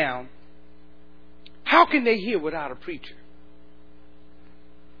said, now, how can they hear without a preacher?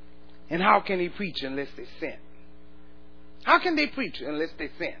 And how can he preach unless they're sent? How can they preach unless they're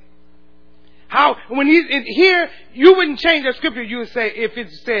sent? When here, you wouldn't change the scripture. You would say, if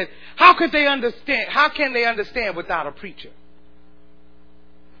it said, how could they understand? How can they understand without a preacher?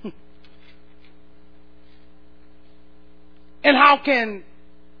 And how can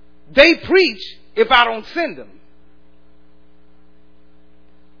they preach if I don't send them?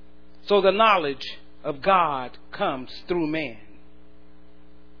 So the knowledge of God comes through man.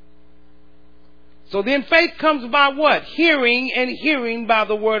 So then faith comes by what? Hearing, and hearing by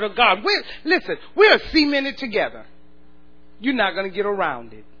the word of God. Listen, we're cemented together. You're not going to get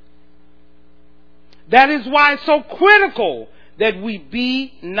around it. That is why it's so critical that we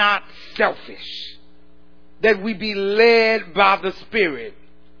be not selfish. That we be led by the Spirit.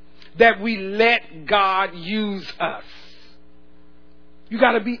 That we let God use us. You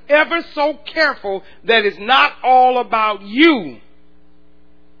got to be ever so careful that it's not all about you.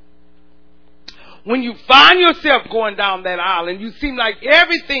 When you find yourself going down that aisle and you seem like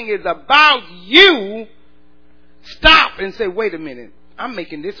everything is about you, stop and say, wait a minute, I'm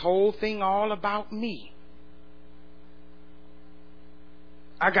making this whole thing all about me.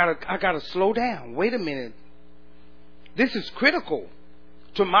 I gotta slow down. Wait a minute. This is critical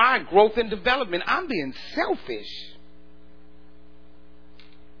to my growth and development. I'm being selfish.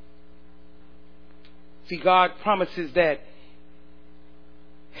 See, God promises that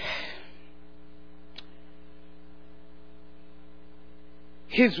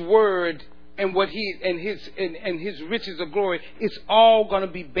His word and what his riches of glory, it's all going to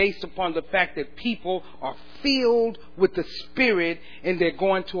be based upon the fact that people are filled with the Spirit and they're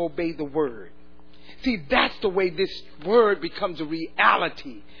going to obey the word. See, that's the way this word becomes a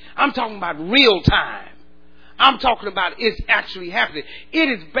reality. I'm talking about real time. I'm talking about it's actually happening. It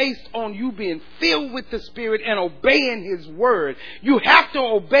is based on you being filled with the Spirit and obeying His word. You have to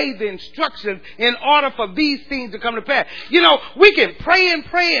obey the instructions in order for these things to come to pass. You know, we can pray and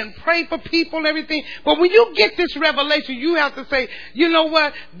pray and pray for people and everything, but when you get this revelation, you have to say, you know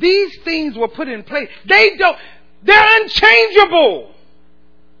what? These things were put in place. They're unchangeable.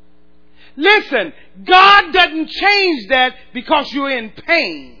 Listen, God doesn't change that because you're in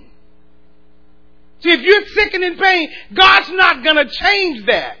pain. See, if you're sick and in pain, God's not going to change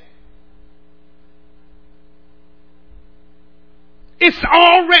that. It's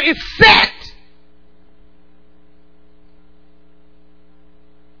set.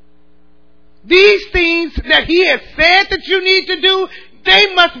 These things that He has said that you need to do,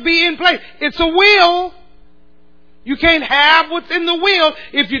 they must be in place. It's a will. You can't have what's in the will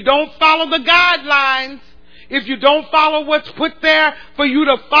if you don't follow the guidelines. If you don't follow what's put there for you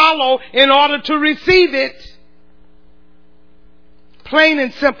to follow in order to receive it. Plain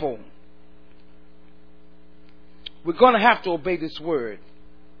and simple. We're going to have to obey this word.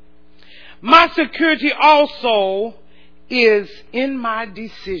 My security also is in my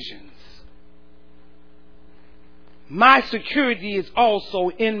decisions. My security is also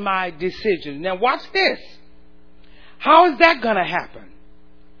in my decisions. Now watch this. How is that going to happen?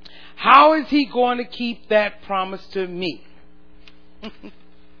 How is He going to keep that promise to me?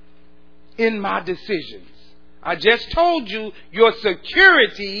 In my decisions. I just told you your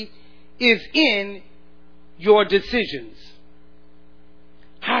security is in your decisions.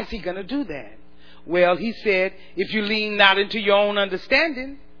 How is He going to do that? Well, He said, if you lean not into your own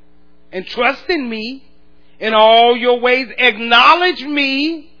understanding and trust in me, in all your ways acknowledge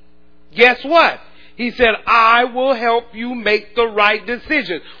me, guess what? He said, I will help you make the right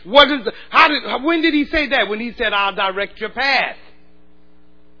decision. When did He say that? When He said, I'll direct your path.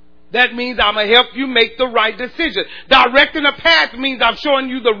 That means I'm going to help you make the right decision. Directing a path means I'm showing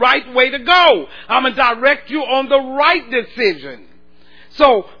you the right way to go. I'm going to direct you on the right decision.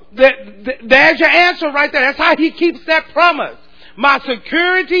 So there's your answer right there. That's how He keeps that promise. My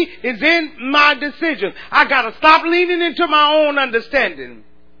security is in my decision. I got to stop leaning into my own understanding.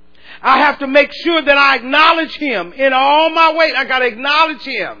 I have to make sure that I acknowledge Him in all my ways. I got to acknowledge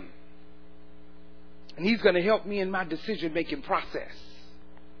Him. And He's going to help me in my decision-making process.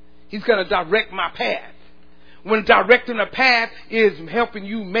 He's going to direct my path. When directing a path is helping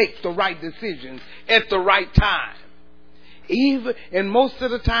you make the right decisions at the right time. And most of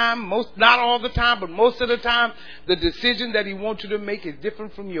the time, not all the time, but most of the time, the decision that He wants you to make is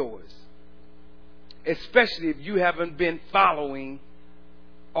different from yours. Especially if you haven't been following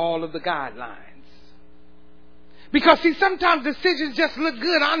all of the guidelines. Because see, sometimes decisions just look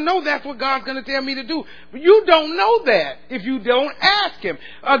good. I know that's what God's going to tell me to do. But you don't know that if you don't ask Him.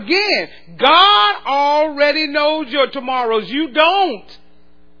 Again, God already knows your tomorrows. You don't.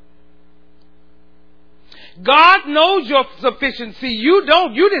 God knows your sufficiency. You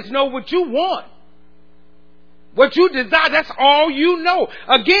don't. You just know what you want. What you desire, that's all you know.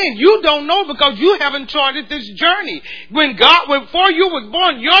 Again, you don't know because you haven't charted this journey. Before you was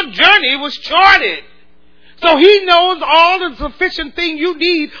born, your journey was charted. So He knows all the sufficient thing you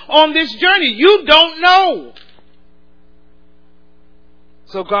need on this journey. You don't know.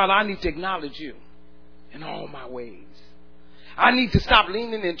 So God, I need to acknowledge You in all my ways. I need to stop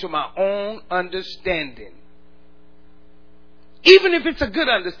leaning into my own understanding. Even if it's a good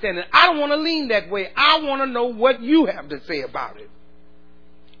understanding, I don't want to lean that way. I want to know what You have to say about it.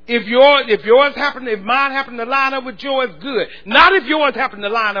 If mine happen to line up with yours, good. Not if yours happen to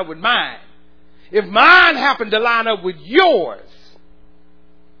line up with mine. If mine happen to line up with yours.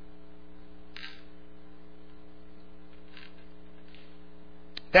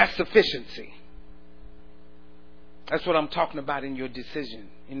 That's sufficiency. That's what I'm talking about in your decision,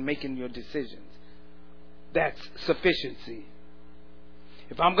 in making your decisions. That's sufficiency.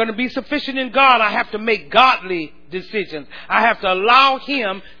 If I'm going to be sufficient in God, I have to make godly decisions. I have to allow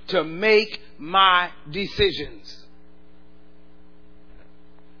Him to make my decisions.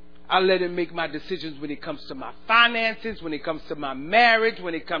 I let Him make my decisions when it comes to my finances, when it comes to my marriage,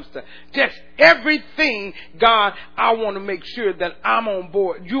 when it comes to just everything. God, I want to make sure that I'm on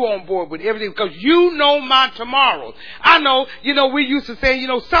board, You on board with everything, because You know my tomorrows. I know, we used to say,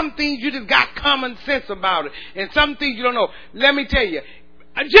 some things you just got common sense about it, and some things you don't know. Let me tell you,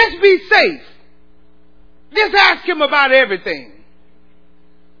 just be safe. Just ask Him about everything.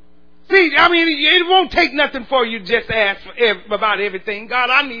 See, it won't take nothing for you to just ask about everything. God,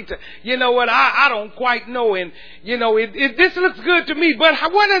 I need to, I don't quite know. And, this looks good to me, but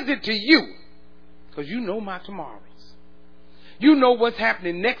what is it to You? Because you know my tomorrows. You know what's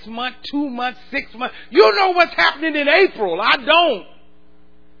happening next month, 2 months, 6 months. You know what's happening in April. I don't.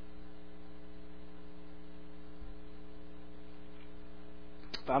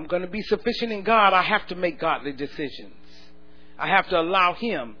 If I'm going to be sufficient in God, I have to make godly decisions. I have to allow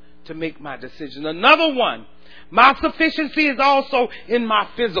Him to make my decisions. Another one, my sufficiency is also in my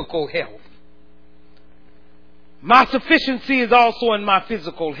physical health. My sufficiency is also in my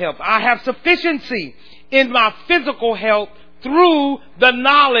physical health. I have sufficiency in my physical health through the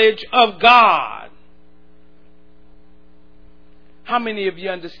knowledge of God. How many of you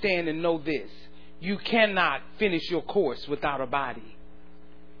understand and know this? You cannot finish your course without a body.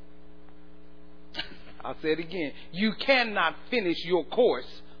 I'll say it again. You cannot finish your course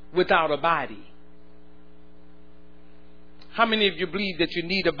without a body. How many of you believe that you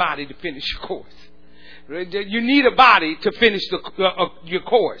need a body to finish your course? You need a body to finish your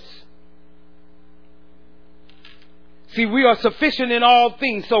course. See, we are sufficient in all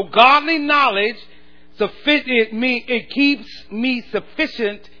things. So godly knowledge, it keeps me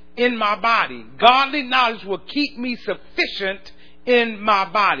sufficient in my body. Godly knowledge will keep me sufficient in my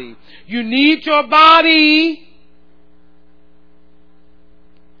body. You need your body.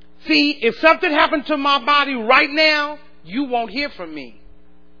 See, if something happened to my body right now, you won't hear from me.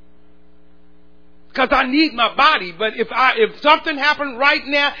 Because I need my body. But if something happened right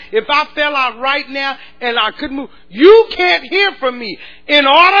now, if I fell out right now and I couldn't move, you can't hear from me. In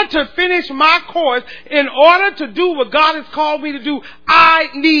order to finish my course, in order to do what God has called me to do, I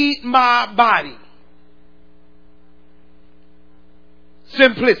need my body.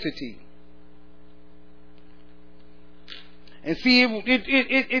 Simplicity. And see,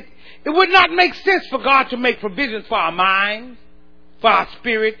 it would not make sense for God to make provisions for our mind, for our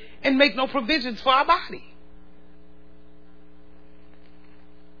spirit, and make no provisions for our body.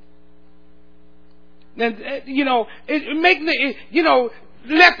 And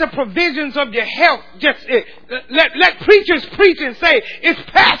let the provisions of your health just let preachers preach and say it's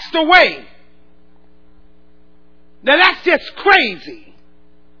passed away. Now that's just crazy.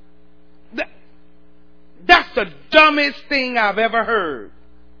 That's the dumbest thing I've ever heard.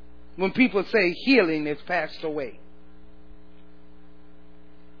 When people say healing is passed away.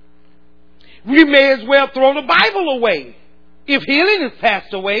 We may as well throw the Bible away if healing is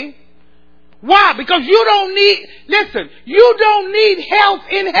passed away. Why? Because you don't need health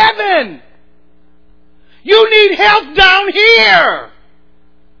in heaven. You need health down here.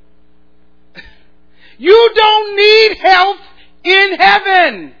 You don't need health in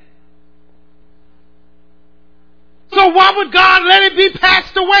heaven. So why would God let it be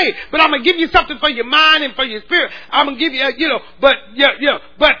passed away? But I'm going to give you something for your mind and for your spirit. I'm going to give you,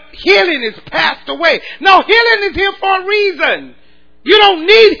 but healing is passed away. No, healing is here for a reason. You don't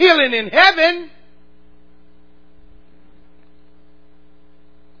need healing in heaven.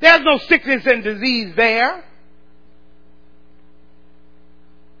 There's no sickness and disease there.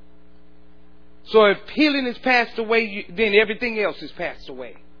 So if healing is passed away, then everything else is passed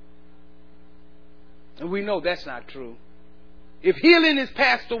away. And we know that's not true. If healing is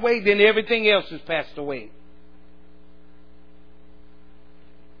passed away, then everything else is passed away.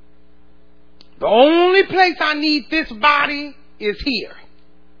 The only place I need this body is here.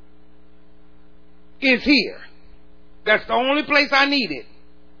 Is here. That's the only place I need it.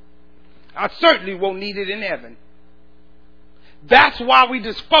 I certainly won't need it in heaven. That's why we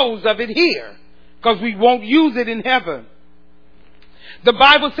dispose of it here. Because we won't use it in heaven. The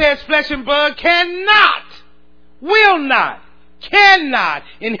Bible says flesh and blood will not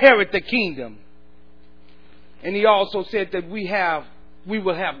inherit the kingdom. And he also said that we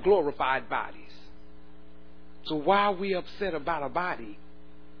will have glorified bodies. So why are we upset about a body?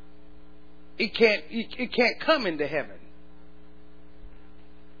 It can't come into heaven.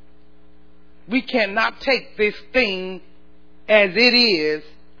 We cannot take this thing as it is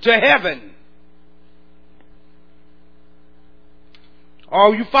to heaven.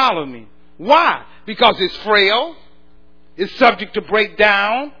 Oh, you follow me? Why? Because it's frail. It's subject to break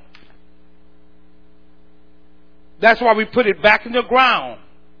down. That's why we put it back in the ground.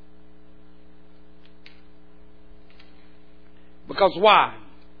 Because why?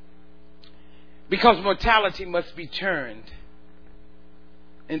 Because mortality must be turned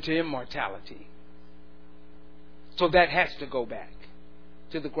into immortality. So that has to go back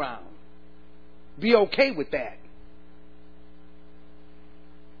to the ground. Be okay with that.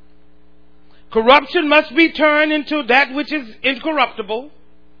 Corruption must be turned into that which is incorruptible.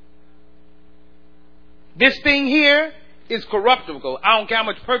 This thing here is corruptible. I don't care how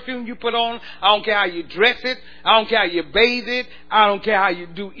much perfume you put on. I don't care how you dress it. I don't care how you bathe it. I don't care how you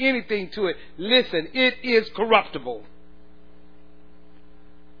do anything to it. Listen, it is corruptible.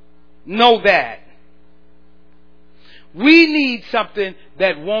 Know that. We need something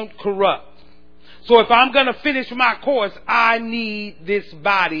that won't corrupt. So if I'm going to finish my course, I need this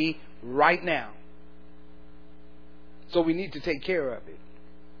body right now. So we need to take care of it.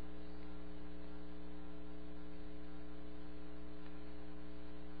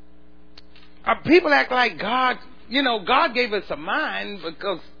 People act like God, God gave us a mind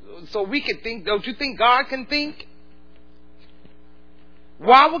so we can think. Don't you think God can think?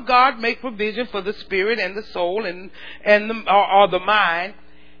 Why would God make provision for the spirit and the soul and the mind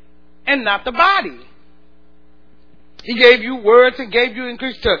and not the body? He gave you words and gave you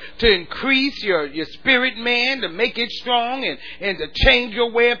increase to increase your spirit man, to make it strong and to change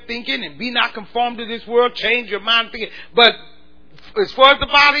your way of thinking and be not conformed to this world, change your mind thinking. But as far as the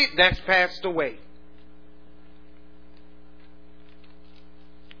body, that's passed away.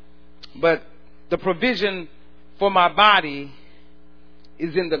 But the provision for my body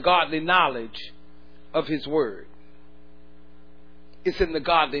is in the godly knowledge of His Word. It's in the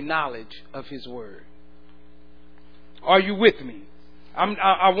godly knowledge of His Word. Are you with me?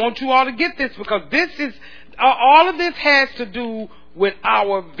 I want you all to get this, because this is all of this has to do with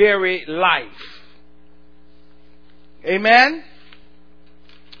our very life. Amen?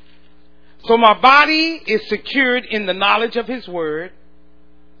 So my body is secured in the knowledge of His Word.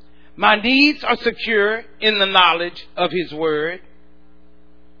 My needs are secure in the knowledge of His Word.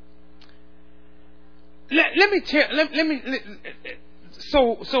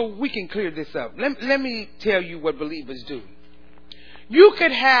 So we can clear this up. Let me tell you what believers do. You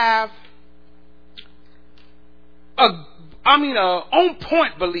could have a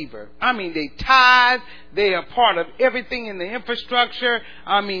on-point believer. They tithe. They are part of everything in the infrastructure.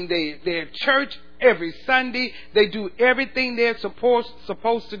 They're at church every Sunday. They do everything they're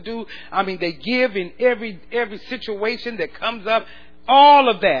supposed to do. They give in every situation that comes up. All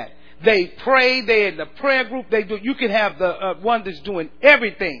of that. They pray. They're in the prayer group. They do. You can have the one that's doing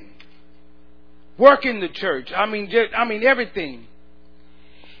everything. Work in the church. Everything.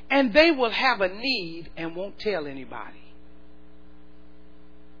 And they will have a need and won't tell anybody.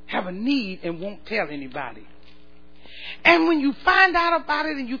 Have a need and won't tell anybody. And when you find out about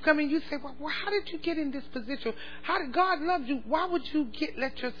it and you come in, you say, well, how did you get in this position? How did God love you? Why would you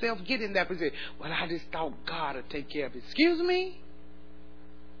let yourself get in that position? Well, I just thought God would take care of it. Excuse me?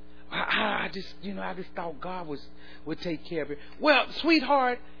 I just thought God would take care of it. Well,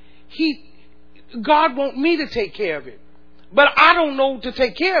 sweetheart, God wants me to take care of it. But I don't know to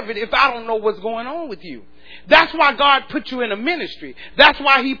take care of it if I don't know what's going on with you. That's why God put you in a ministry. That's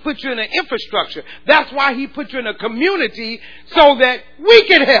why He put you in an infrastructure. That's why He put you in a community so that we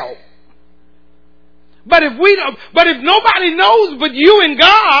can help. But if nobody knows but you and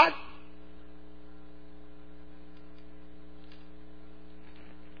God,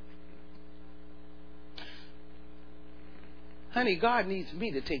 honey, God needs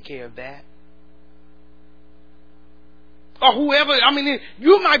me to take care of that. Or whoever,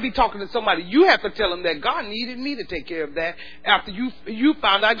 you might be talking to somebody. You have to tell them that God needed me to take care of that after you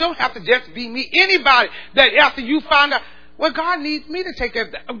found out. It don't have to just be me. Anybody that after you found out, well, God needs me to take care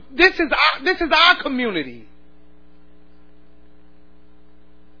of that. This is our community.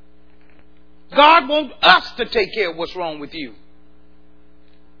 God wants us to take care of what's wrong with you.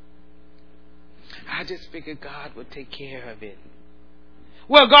 I just figured God would take care of it.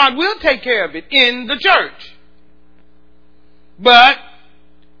 Well, God will take care of it in the church. But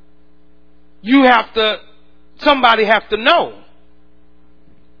somebody have to know.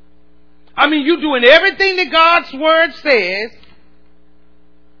 You're doing everything that God's Word says.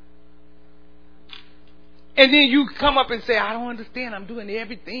 And then you come up and say, I don't understand. I'm doing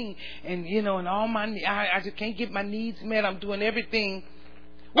everything. And, and all I just can't get my needs met. I'm doing everything.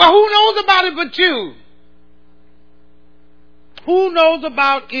 Well, who knows about it but you? Who knows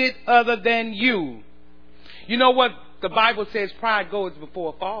about it other than you? You know what? The Bible says pride goes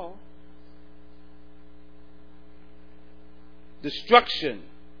before a fall. Destruction.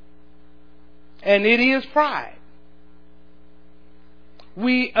 And it is pride.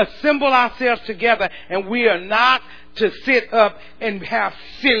 We assemble ourselves together and we are not to sit up and have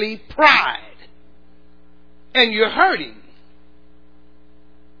silly pride. And you're hurting.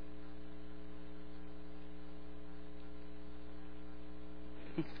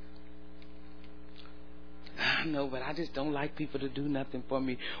 I know, but I just don't like people to do nothing for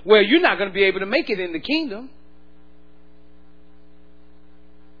me. Well, you're not going to be able to make it in the kingdom.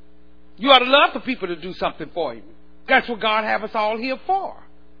 You ought to love for people to do something for you. That's what God have us all here for.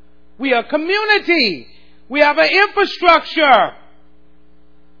 We are a community. We have an infrastructure.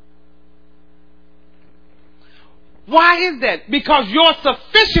 Why is that? Because your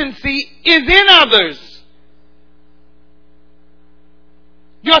sufficiency is in others.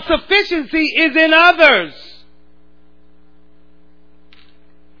 Your sufficiency is in others.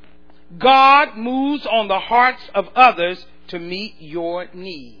 God moves on the hearts of others to meet your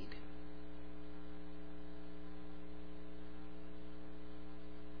need.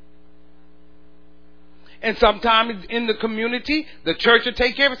 And sometimes in the community, the church will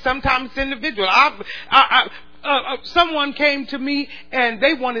take care of it. Sometimes it's individual. Someone came to me and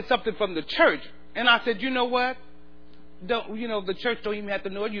they wanted something from the church. And I said, you know what? The church don't even have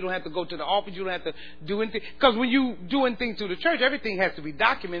to know it. You don't have to go to the office. You don't have to do anything. Because when you doing things through the church, everything has to be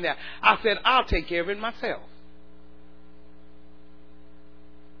documented. I said, I'll take care of it myself.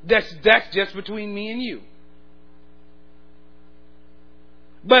 That's just between me and you.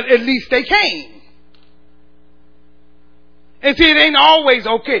 But at least they came. And see, it ain't always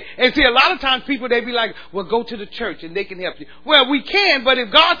okay. And see, a lot of times people, they be like, well, go to the church and they can help you. Well, we can, but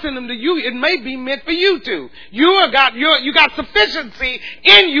if God sent them to you, it may be meant for you too. You got sufficiency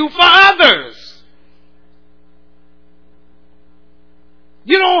in you for others.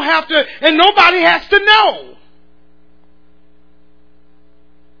 You don't have to, and nobody has to know.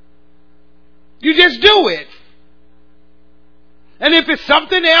 You just do it. And if it's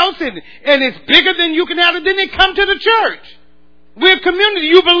something else and it's bigger than you can have it, then they come to the church. We're a community.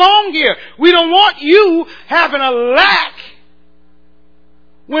 You belong here. We don't want you having a lack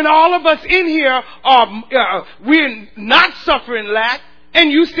when all of us in here are, we're not suffering lack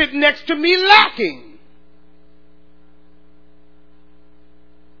and you sit next to me lacking.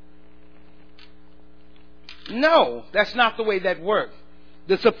 No, that's not the way that works.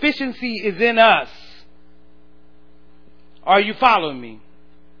 The sufficiency is in us. Are you following me?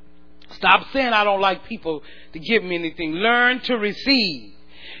 Stop saying I don't like people to give me anything. Learn to receive.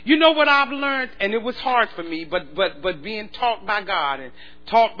 You know what I've learned, and it was hard for me, but being taught by God and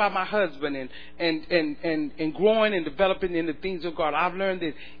taught by my husband and growing and developing in the things of God, I've learned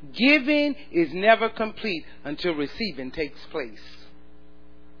that giving is never complete until receiving takes place.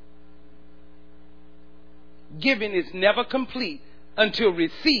 Giving is never complete until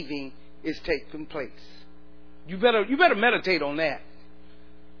receiving is taking place. You better meditate on that.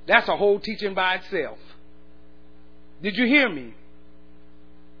 That's a whole teaching by itself. Did you hear me?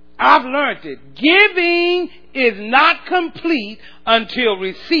 I've learned it. Giving is not complete until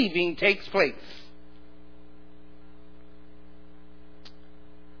receiving takes place.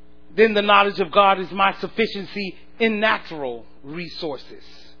 Then the knowledge of God is my sufficiency in natural resources.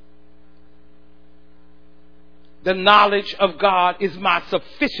 The knowledge of God is my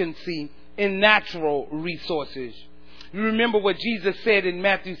sufficiency in natural resources. You remember what Jesus said in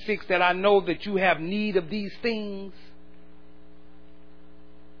Matthew 6, that I know that you have need of these things.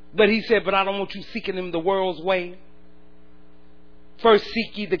 But he said, but I don't want you seeking them the world's way. First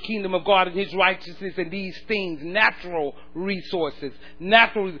seek ye the kingdom of God and his righteousness, and these things, natural resources,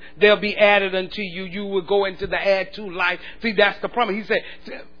 they'll be added unto you. You will go into the add to life. See, that's the promise. He said,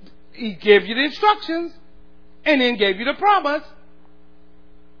 he gave you the instructions and then gave you the promise.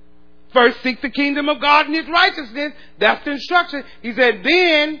 First seek the kingdom of God and his righteousness. That's the instruction. He said,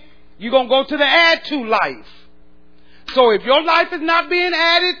 then you're going to go to the add to life. So if your life is not being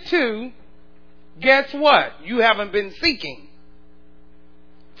added to, guess what? You haven't been seeking.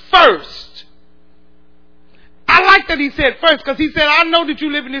 First. I like that he said first, because he said, I know that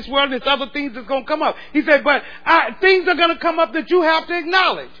you live in this world and there's other things that's going to come up. He said, but things are going to come up that you have to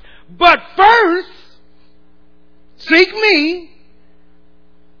acknowledge. But first, seek me.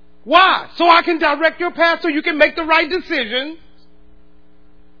 Why? So I can direct your path so you can make the right decision.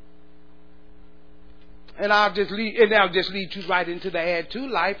 And I'll just lead you right into the add to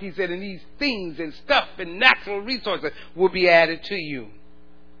life. He said, and these things and stuff and natural resources will be added to you.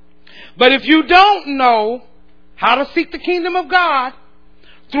 But if you don't know how to seek the kingdom of God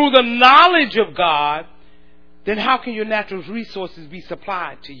through the knowledge of God, then how can your natural resources be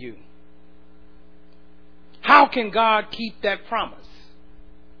supplied to you? How can God keep that promise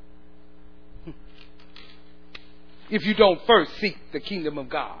if you don't first seek the kingdom of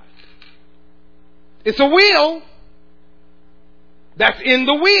God? It's a will. That's in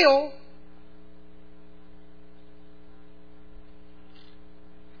the will.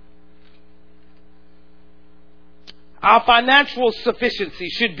 Our financial sufficiency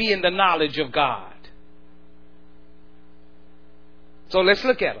should be in the knowledge of God. So let's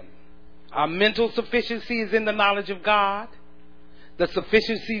look at them. Our mental sufficiency is in the knowledge of God. The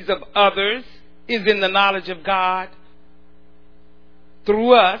sufficiencies of others is in the knowledge of God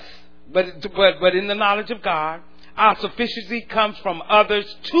through us, but in the knowledge of God. Our sufficiency comes from others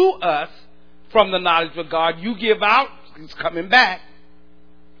to us from the knowledge of God. You give out, it's coming back.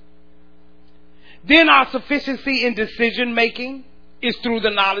 Then our sufficiency in decision making is through the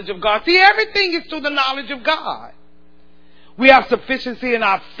knowledge of God. See, everything is through the knowledge of God. We have sufficiency in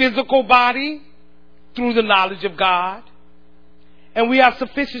our physical body through the knowledge of God. And we have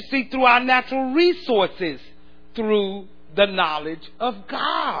sufficiency through our natural resources through the knowledge of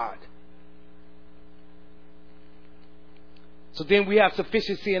God. So then we have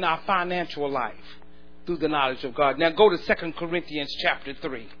sufficiency in our financial life through the knowledge of God. Now go to 2 Corinthians chapter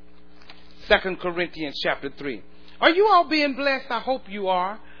 3. 2 Corinthians chapter 3. Are you all being blessed? I hope you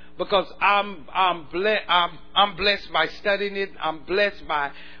are, because I'm blessed by studying it. I'm blessed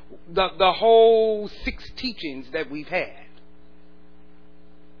by the whole 6 teachings that we've had.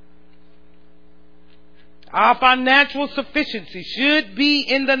 Our financial sufficiency should be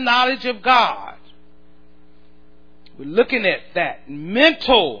in the knowledge of God. We're looking at that.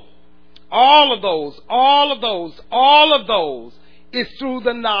 Mental, all of those is through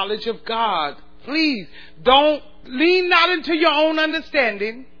the knowledge of God. Please don't lean not into your own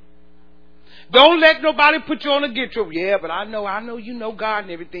understanding. Don't let nobody put you on a guilt trip. Yeah, but I know you know God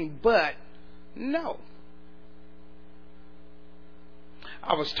and everything, but no.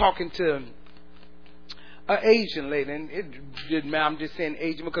 I was talking to an Asian lady, and it didn't matter. I'm just saying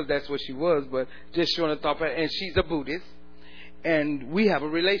Asian because that's what she was, but just showing a thought. And she's a Buddhist, and we have a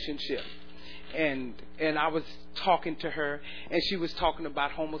relationship. And I was talking to her, and she was talking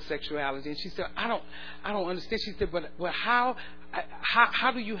about homosexuality, and she said, I don't understand. She said, but how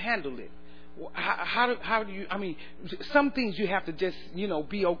do you handle it? How do you? I mean, some things you have to just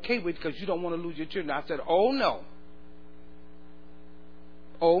be okay with because you don't want to lose your children. I said, oh no.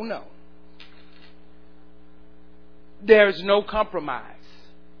 There's no compromise.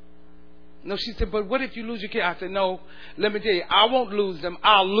 No, she said, but what if you lose your kid? I said, no, let me tell you, I won't lose them.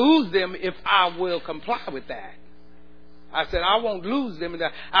 I'll lose them if I will comply with that. I said, I won't lose them.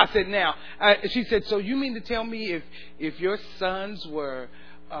 I said, now, she said, so you mean to tell me if your sons were,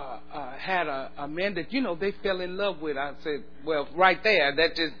 had a man that, they fell in love with? I said, well, right there,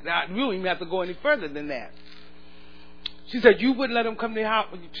 you don't even have to go any further than that. She said, you wouldn't let them come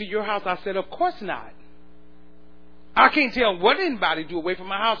to your house? I said, of course not. I can't tell what anybody do away from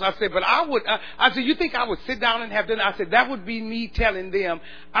my house. I said, but I would. I said, you think I would sit down and have dinner? I said, that would be me telling them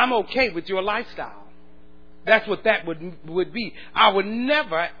I'm okay with your lifestyle. That's what that would be. I would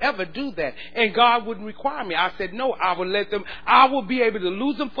never, ever do that. And God wouldn't require me. I said, no, I would let them. I will be able to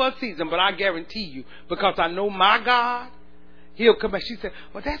lose them for a season, but I guarantee you, because I know my God, He'll come back. She said,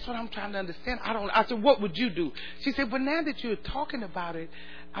 well, that's what I'm trying to understand. I said, what would you do? She said, well, now that you're talking about it,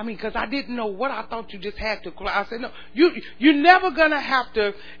 I mean, because I didn't know what I thought you just had to. I said, no, you're never going to have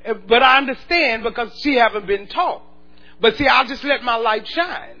to, but I understand because she haven't been taught. But see, I'll just let my light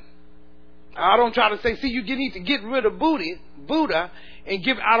shine. I don't try to say, see, you need to get rid of Buddha and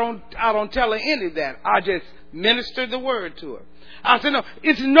give, I don't tell her any of that. I just minister the word to her. I said, no,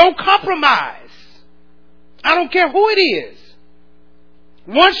 it's no compromise. I don't care who it is.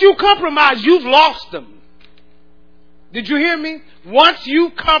 Once you compromise, you've lost them. Did you hear me? Once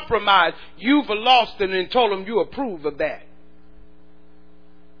you compromise, you've lost them and told them you approve of that.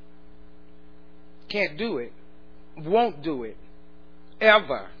 Can't do it. Won't do it.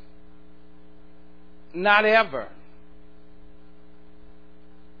 Ever. Not ever.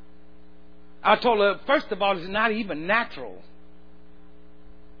 I told her, first of all, it's not even natural.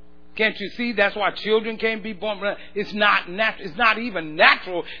 Can't you see? That's why children can't be born. It's not natural. It's not even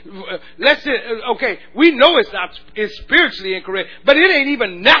natural. Let's say, okay, we know it's spiritually incorrect, but it ain't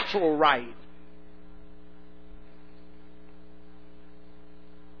even natural right.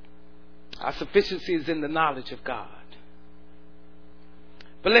 Our sufficiency is in the knowledge of God.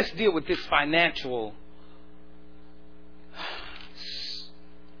 But let's deal with this financial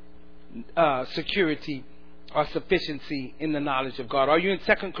security or sufficiency in the knowledge of God. Are you in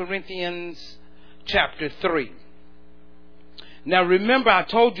 2 Corinthians chapter 3? Now remember, I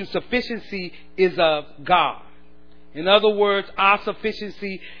told you sufficiency is of God. In other words, our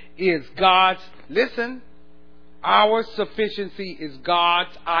sufficiency is God's, listen, our sufficiency is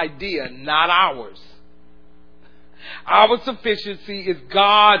God's idea, not ours. Our sufficiency is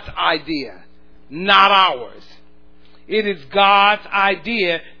God's idea, not ours. It is God's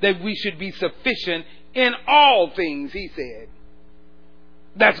idea that we should be sufficient in all things, He said.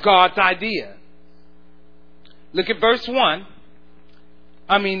 That's God's idea. Look at verse 1.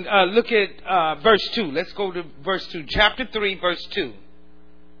 Look at verse 2. Let's go to verse 2. Chapter 3, verse 2.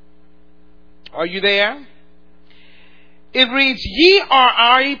 Are you there? It reads, ye are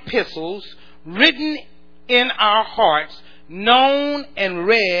our epistles, written in our hearts, known and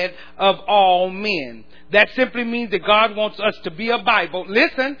read of all men. That simply means that God wants us to be a Bible.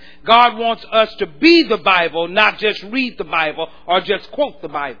 Listen, God wants us to be the Bible, not just read the Bible or just quote the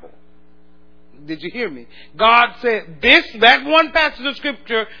Bible. Did you hear me? God said that one passage of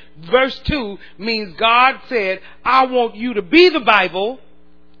scripture, verse 2, means God said, I want you to be the Bible,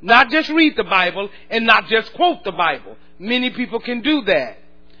 not just read the Bible and not just quote the Bible. Many people can do that.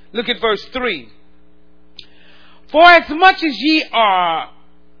 Look at verse 3. For as much as ye are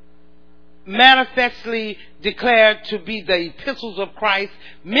manifestly declared to be the epistles of Christ,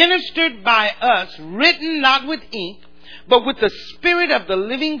 ministered by us, written not with ink, but with the Spirit of the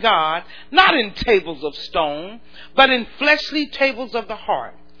living God, not in tables of stone, but in fleshly tables of the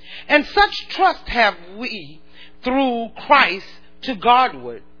heart. And such trust have we through Christ to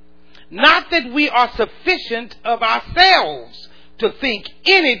Godward. Not that we are sufficient of ourselves to think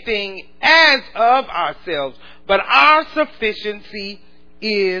anything as of ourselves, but our sufficiency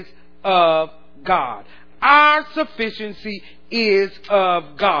is of God. Our sufficiency is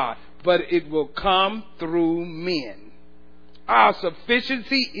of God, but it will come through men. Our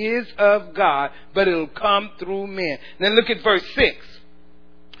sufficiency is of God, but it will come through men. Then look at verse 6.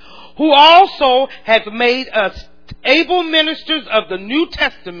 Who also hath made us able ministers of the New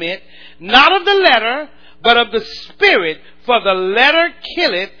Testament, not of the letter, but of the Spirit. For the letter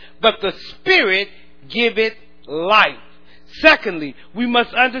killeth, but the Spirit giveth life. Secondly, we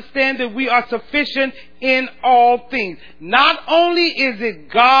must understand that we are sufficient in all things. Not only is it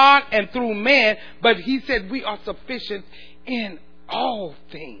God and through man, but he said we are sufficient in all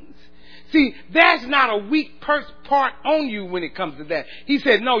things. See, there's not a weak part on you when it comes to that. He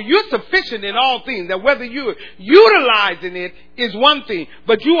said, no, you're sufficient in all things. That whether you're utilizing it is one thing,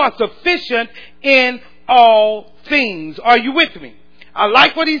 but you are sufficient in all things. Are you with me? I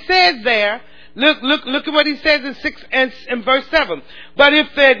like what he says there. Look at what he says in 6 and verse 7. But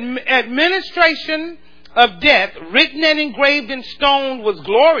if the administration of death, written and engraved in stone, was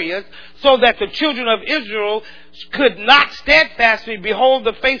glorious, so that the children of Israel could not steadfastly behold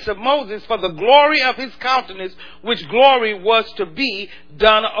the face of Moses for the glory of his countenance, which glory was to be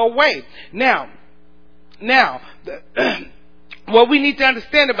done away. Now, what we need to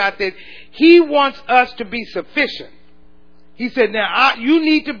understand about this, he wants us to be sufficient. He said, now, you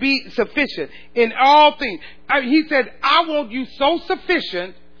need to be sufficient in all things. He said, I want you so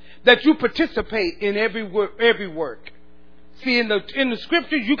sufficient that you participate in every work. See, in the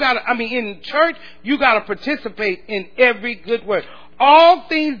scripture, in church, you gotta participate in every good work. All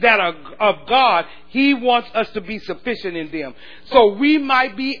things that are of God, he wants us to be sufficient in them. So we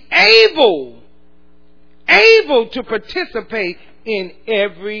might be able to participate in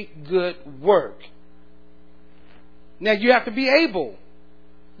every good work. Now you have to be able.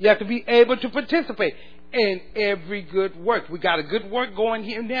 You have to be able to participate in every good work. We got a good work going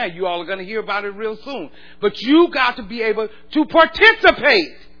here now. You all are going to hear about it real soon. But you got to be able to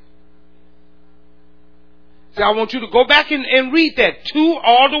participate. So I want you to go back and read that 2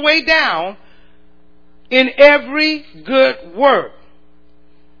 all the way down. In every good work.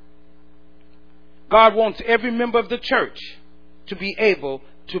 God wants every member of the church to be able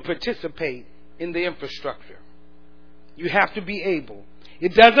to participate in the infrastructure. You have to be able.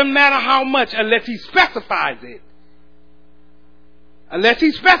 It doesn't matter how much unless he specifies it. Unless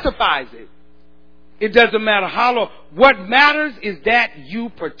he specifies it. It doesn't matter how long. What matters is that you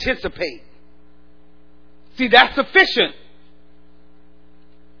participate. See, that's sufficient.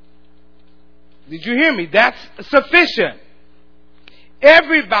 Did you hear me? That's sufficient.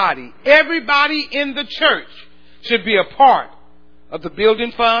 Everybody in the church should be a part of the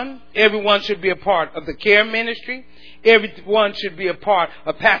building fund. Everyone should be a part of the care ministry. Everyone should be a part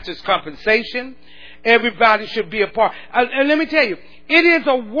of pastor's compensation. Everybody should be a part. And let me tell you, it is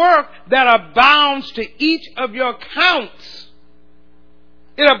a work that abounds to each of your accounts.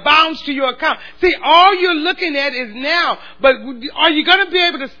 It abounds to your account. See, all you're looking at is now, but are you going to be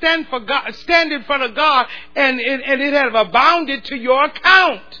able to stand in front of God and it have abounded to your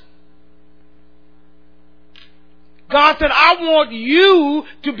account? God said, I want you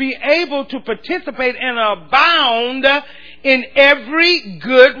to be able to participate and abound in every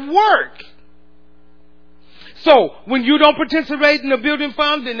good work. So, when you don't participate in the building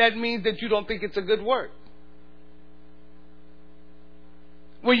fund, then that means that you don't think it's a good work.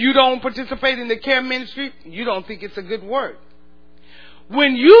 When you don't participate in the care ministry, you don't think it's a good work.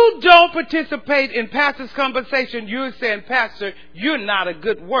 When you don't participate in pastor's compensation, you're saying, Pastor, you're not a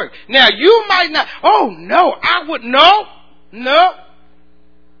good work. Now, you might not, oh, no, I would, no.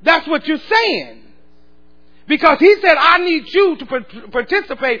 That's what you're saying. Because he said, I need you to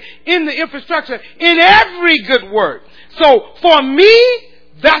participate in the infrastructure in every good work. So for me,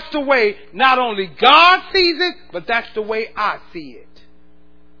 that's the way not only God sees it, but that's the way I see it.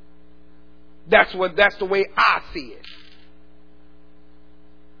 That's the way I see it.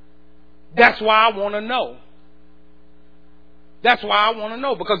 That's why I want to know. That's why I want to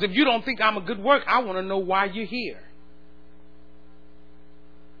know. Because if you don't think I'm a good work, I want to know why you're here.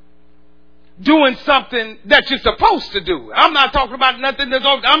 Doing something that you're supposed to do. I'm not talking about nothing that's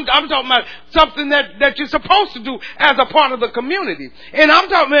over. I'm talking about something that you're supposed to do as a part of the community. And I'm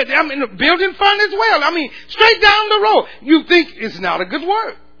talking about, I'm in the building fund as well. I mean, straight down the road. You think it's not a good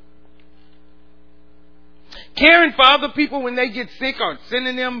work. Caring for other people when they get sick or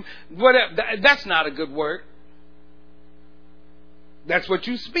sending them whatever, that's not a good work. That's what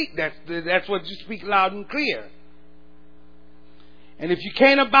you speak. That's what you speak loud and clear. And if you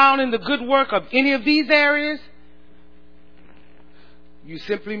can't abound in the good work of any of these areas, you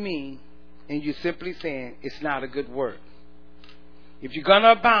simply mean, and you're simply saying, it's not a good work. If you're going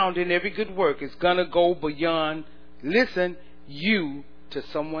to abound in every good work, it's going to go beyond, listen, you to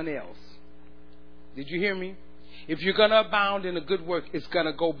someone else. Did you hear me? If you're going to abound in a good work, it's going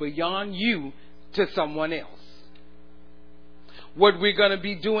to go beyond you to someone else. What we're going to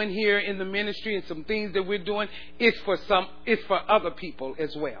be doing here in the ministry and some things that we're doing is for other people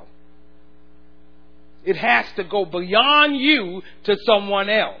as well. It has to go beyond you to someone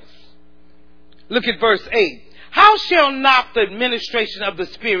else. Look at verse 8. How shall not the administration of the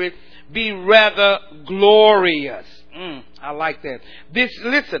Spirit be rather glorious? I like that.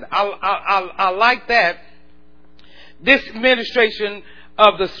 I like that. This administration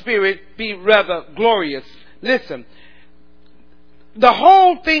of the Spirit be rather glorious. Listen. The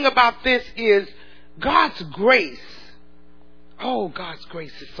whole thing about this is God's grace. Oh, God's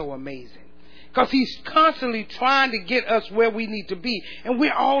grace is so amazing. Because He's constantly trying to get us where we need to be. And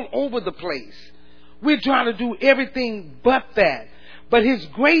we're all over the place. We're trying to do everything but that. But His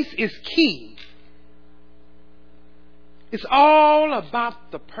grace is key. It's all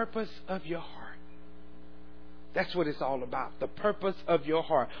about the purpose of your heart. That's what it's all about. The purpose of your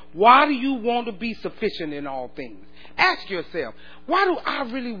heart. Why do you want to be sufficient in all things? Ask yourself, why do I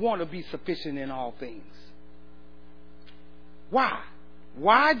really want to be sufficient in all things? Why?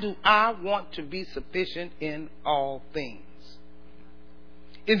 Why do I want to be sufficient in all things?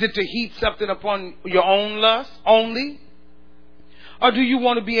 Is it to heap something upon your own lust only? Or do you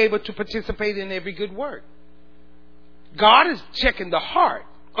want to be able to participate in every good work? God is checking the heart.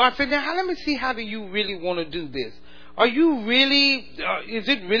 God said, now let me see, how do you really want to do this? Are you really, is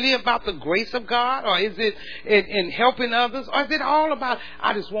it really about the grace of God? Or is it in helping others? Or is it all about,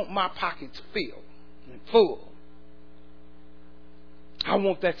 I just want my pockets filled and full? I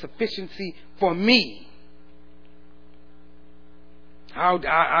want that sufficiency for me.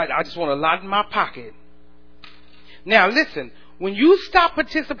 I just want a lot in my pocket. Now listen, when you stop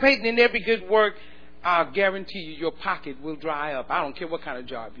participating in every good work, I'll guarantee you your pocket will dry up. I don't care what kind of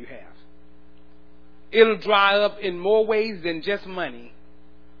job you have. It'll dry up in more ways than just money.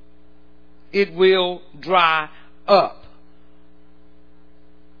 It will dry up.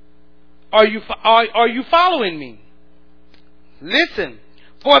 Are you following me? Listen.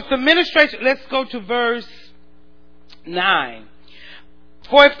 For if the ministration, let's go to verse 9.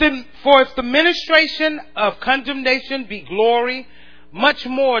 For if the ministration of condemnation be glory, much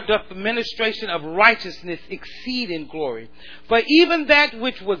more doth the ministration of righteousness exceed in glory. For even that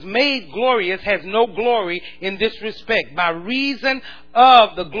which was made glorious has no glory in this respect, by reason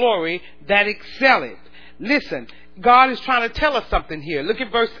of the glory that excelleth. Listen, God is trying to tell us something here. Look at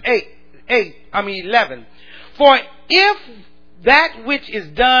verse 11. For if that which is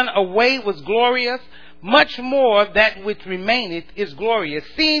done away was glorious, much more that which remaineth is glorious.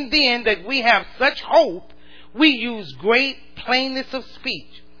 Seeing then that we have such hope, we use great plainness of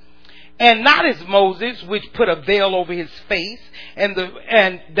speech, and not as Moses, which put a veil over his face, and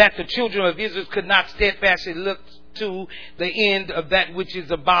that the children of Israel could not steadfastly look to the end of that which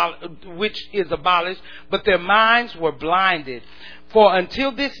is abolished, but their minds were blinded. For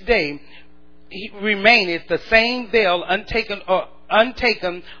until this day remaineth the same veil untaken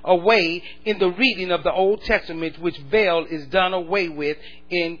away in the reading of the Old Testament, which veil is done away with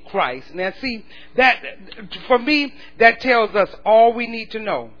in Christ. Now see, that for me, that tells us all we need to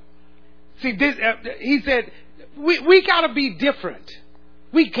know. See, this, he said, we got to be different.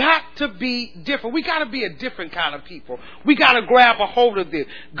 We got to be different. We got to be a different kind of people. We got to grab a hold of this.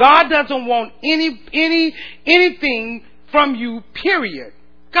 God doesn't want anything from you, period.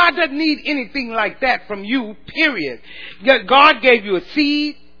 God doesn't need anything like that from you, period. God gave you a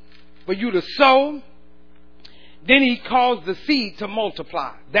seed. for you to sow. Then he caused the seed to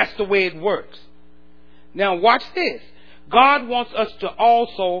multiply. That's the way it works. Now watch this. God wants us to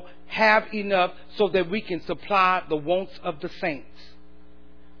also have enough so that we can supply the wants of the saints.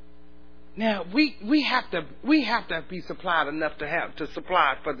 Now we have to be supplied enough to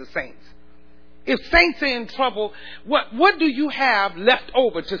supply for the saints. If saints are in trouble, what do you have left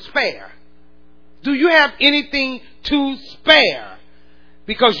over to spare? Do you have anything to spare?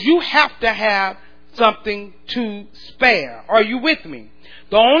 Because you have to have something to spare. Are you with me?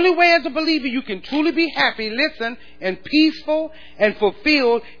 The only way as a believer you can truly be happy, listen, and peaceful and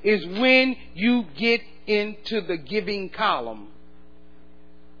fulfilled is when you get into the giving column.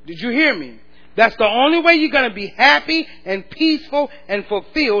 Did you hear me? That's the only way you're going to be happy and peaceful and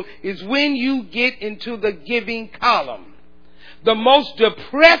fulfilled is when you get into the giving column. The most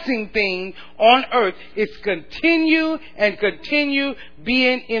depressing thing on earth is continue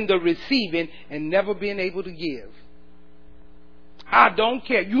being in the receiving and never being able to give. I don't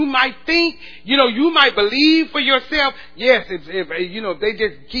care. You might think, you might believe for yourself, yes, if they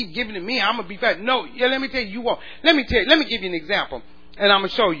just keep giving to me, I'm going to be fat. No, let me tell you, you won't. Let me give you an example, and I'm going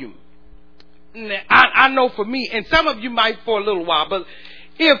to show you. I know for me, and some of you might for a little while, but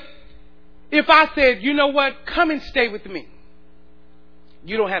if I said, you know what, come and stay with me.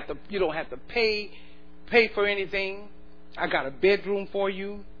 You don't have to pay for anything. I got a bedroom for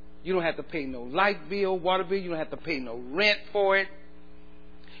you. You don't have to pay no light bill, water bill. You don't have to pay no rent for it.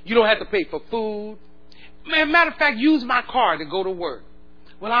 You don't have to pay for food. Matter of fact, use my car to go to work.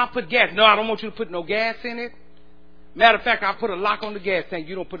 Well, I'll put gas. No, I don't want you to put no gas in it. Matter of fact, I'll put a lock on the gas tank.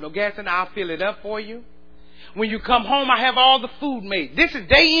 You don't put no gas in it, I'll fill it up for you. When you come home, I have all the food made. This is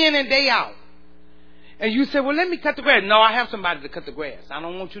day in and day out. And you say, well, let me cut the grass. No, I have somebody to cut the grass. I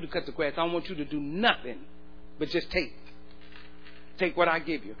don't want you to cut the grass. I don't want you to do nothing but just take. Take what I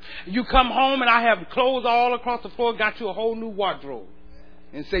give you. You come home and I have clothes all across the floor, got you a whole new wardrobe.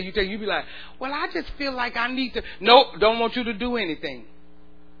 And say you be like, well, I just feel like I need to. Nope, don't want you to do anything.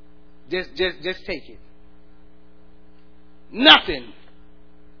 Just take it. Nothing.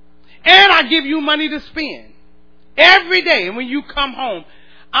 And I give you money to spend every day. And when you come home,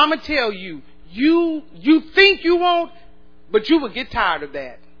 I'm going to tell you, you think you won't, but you will get tired of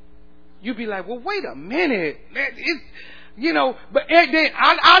that. You'll be like, well, wait a minute. But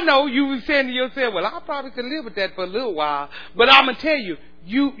I know you were saying to yourself, well, I probably could live with that for a little while. But I'm going to tell you,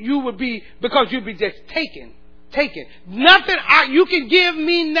 you would be, because you'll be just taking. Nothing, you can give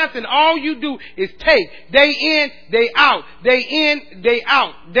me nothing. All you do is take. Day in, day out. Day in, day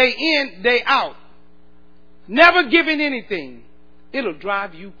out. Day in, day out. Never giving anything. It'll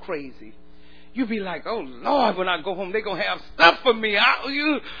drive you crazy. You'll be like, oh Lord, when I go home, they're going to have stuff for me.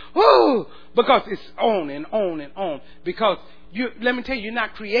 Because it's on and on and on. Because let me tell you, you're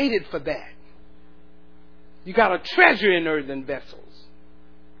not created for that. You got a treasure in earthen vessels.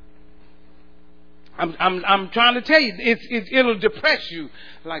 I'm trying to tell you, it'll depress you.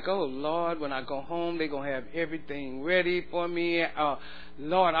 Like, oh Lord, when I go home, they're going to have everything ready for me.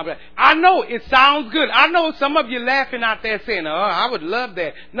 Lord, I know it sounds good. I know some of you laughing out there saying, oh, I would love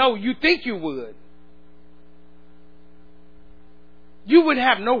that. No, you think you would. You would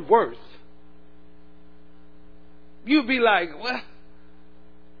have no worth. You'd be like, well,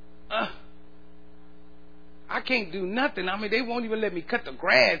 I can't do nothing. I mean, they won't even let me cut the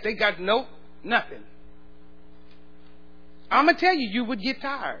grass. They got nothing. I'm going to tell you, you would get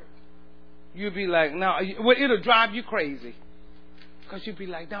tired. You'd be like, no, it'll drive you crazy. Because you'd be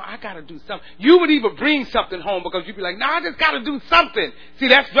like, no, I got to do something. You would even bring something home because you'd be like, no, I just got to do something. See,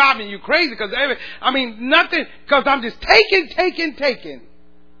 that's driving you crazy because, nothing, because I'm just taking,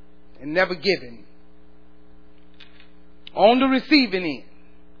 and never giving. On the receiving end,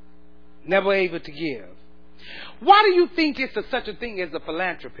 never able to give. Why do you think it's such a thing as a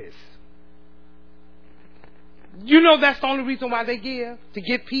philanthropist? You know that's the only reason why they give, to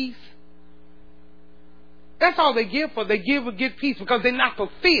get peace. That's all they give for. They give to get peace because they're not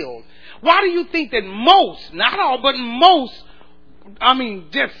fulfilled. Why do you think that most, not all, but most, wealthy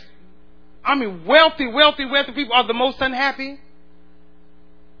people are the most unhappy?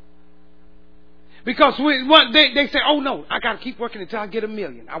 Because they say, oh no, I got to keep working until I get $1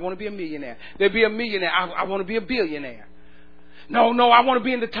 million. I want to be a millionaire. They'll be a millionaire. I want to be a billionaire. No, I want to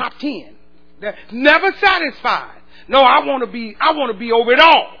be in the top 10. They're never satisfied. No, I want to be over it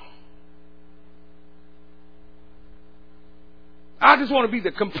all. I just want to be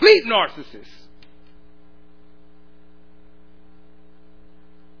the complete narcissist.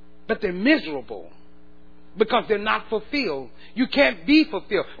 But they're miserable. because they're not fulfilled. You can't be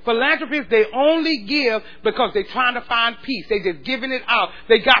fulfilled. Philanthropists, they only give because they're trying to find peace. They just giving it out.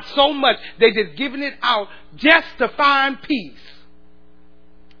 They got so much, they just giving it out just to find peace.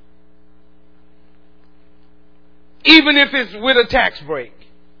 Even if it's with a tax break.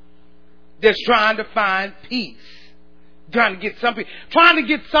 Just trying to find peace. Trying to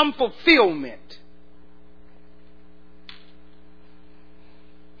get some fulfillment.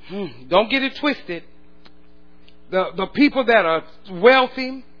 Don't get it twisted. The people that are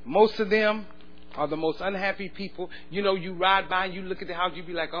wealthy, most of them are the most unhappy people. You know, you ride by and you look at the house, you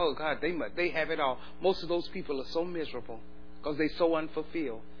be like, oh God, they have it all. Most of those people are so miserable because they're so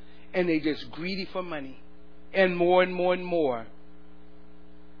unfulfilled. And they just greedy for money. And more and more and more.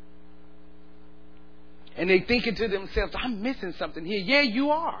 And they thinking to themselves, I'm missing something here. Yeah,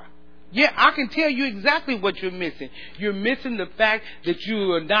 you are. Yeah, I can tell you exactly what you're missing. You're missing the fact that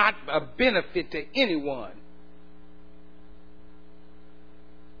you are not a benefit to anyone.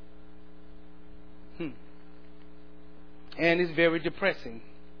 And it's very depressing.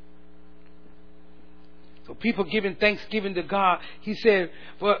 So people giving thanksgiving to God. He said,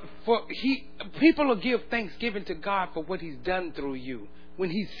 people will give thanksgiving to God for what He's done through you. When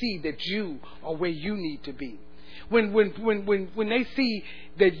He see that you are where you need to be. When they see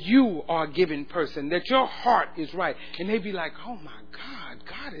that you are a giving person, that your heart is right, and they be like, oh my God,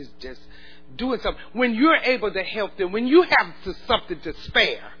 God is just doing something. When you're able to help them, when you have something to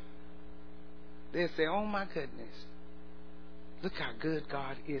spare, they'll say, oh my goodness, look how good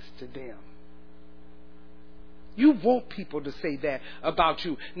God is to them. You want people to say that about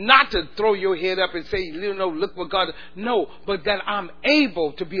you. Not to throw your head up and say, you know, look what God... No, but that I'm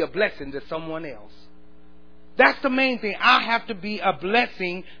able to be a blessing to someone else. That's the main thing. I have to be a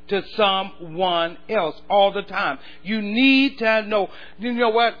blessing to someone else all the time. You need to know... You know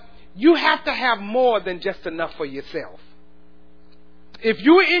what? You have to have more than just enough for yourself. If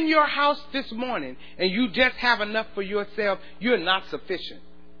you're in your house this morning and you just have enough for yourself, you're not sufficient.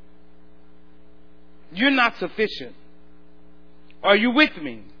 You're not sufficient. Are you with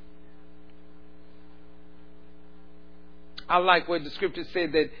me? I like what the scripture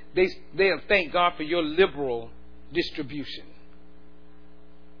said that they'll thank God for your liberal distribution.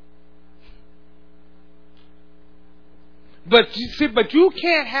 But you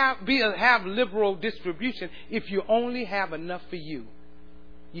can't have liberal distribution if you only have enough for you.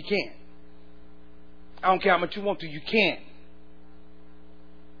 You can't. I don't care how much you want to. You can't.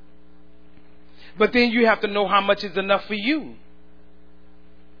 But then you have to know how much is enough for you.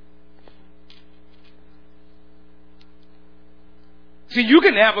 See, you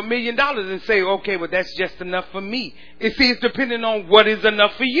can have $1 million and say, okay, well, that's just enough for me. It's depending on what is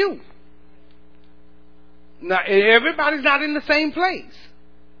enough for you. Now, everybody's not in the same place.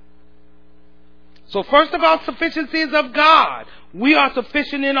 So first of all, sufficiency is of God. We are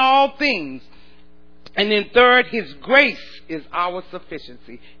sufficient in all things. And then third, His grace is our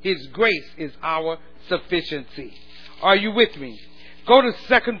sufficiency. His grace is our sufficiency. Are you with me? Go to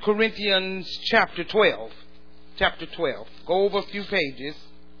 2 Corinthians chapter 12. Chapter 12. Go over a few pages.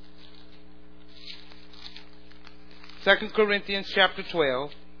 2 Corinthians chapter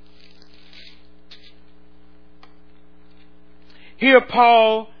 12. Here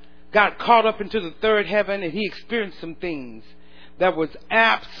Paul got caught up into the third heaven and he experienced some things that was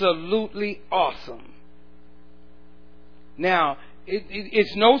absolutely awesome. Now,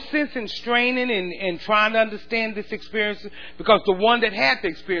 it's no sense in straining and trying to understand this experience because the one that had the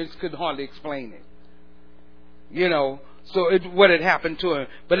experience could hardly explain it. You know, so what had happened to him.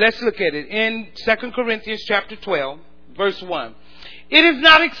 But let's look at it. In 2 Corinthians chapter 12, verse 1. It is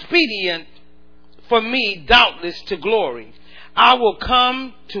not expedient for me, doubtless, to glory. I will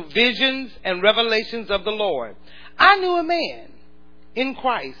come to visions and revelations of the Lord. I knew a man in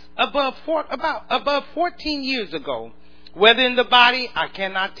Christ above 14 years ago. Whether in the body, I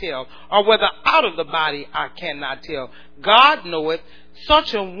cannot tell, or whether out of the body, I cannot tell. God knoweth,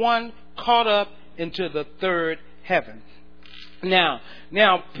 such a one caught up into the third heaven. Now,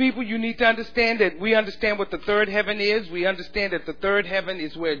 people, you need to understand that we understand what the third heaven is. We understand that the third heaven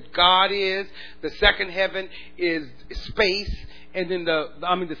is where God is. The second heaven is space. And then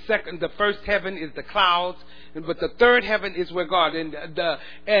the first heaven is the clouds. But the third heaven is where God and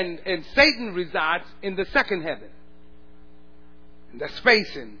Satan resides in the second heaven. The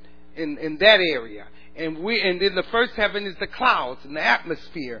space in that area. And then the first heaven is the clouds and the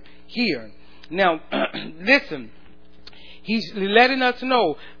atmosphere here. Now, listen. He's letting us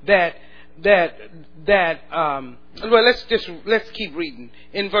know that let's keep reading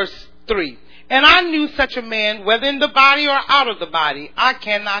in verse 3. And I knew such a man, whether in the body or out of the body, I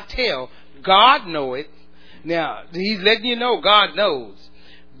cannot tell. God knoweth. Now, he's letting you know God knows.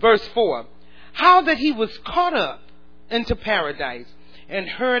 Verse 4. How that he was caught up into paradise and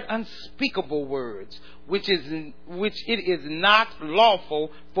heard unspeakable words, which it is not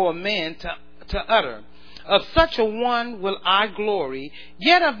lawful for a man to utter. Of such a one will I glory,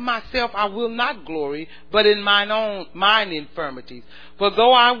 yet of myself I will not glory, but in mine infirmities. For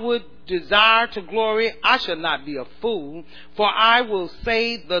though I would desire to glory, I shall not be a fool, for I will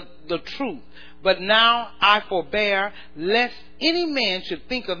say the truth. But now I forbear, lest any man should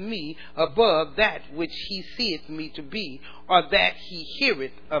think of me above that which he seeth me to be, or that he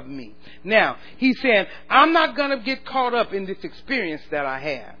heareth of me. Now, he's saying, I'm not going to get caught up in this experience that I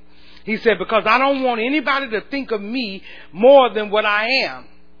have. He said, because I don't want anybody to think of me more than what I am,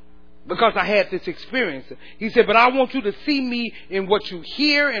 because I had this experience. He said, but I want you to see me in what you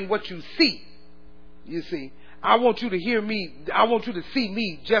hear and what you see. You see, I want you to hear me. I want you to see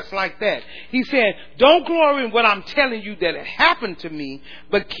me just like that. He said, don't glory in what I'm telling you that it happened to me,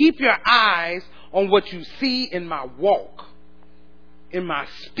 but keep your eyes on what you see in my walk, in my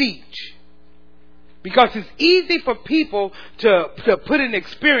speech. Because it's easy for people to put an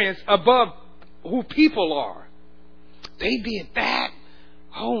experience above who people are. They did that.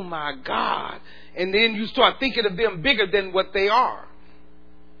 Oh my God. And then you start thinking of them bigger than what they are.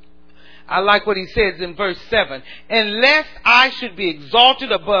 I like what he says in verse 7. And lest I should be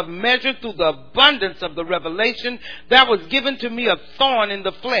exalted above measure through the abundance of the revelation that was given to me a thorn in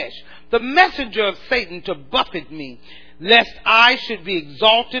the flesh, the messenger of Satan to buffet me, lest I should be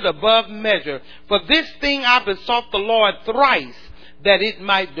exalted above measure. For this thing I besought the Lord thrice, that it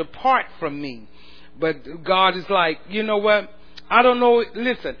might depart from me. But God is like, you know what? I don't know.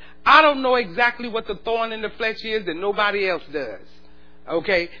 Listen, I don't know exactly what the thorn in the flesh is, and nobody else does.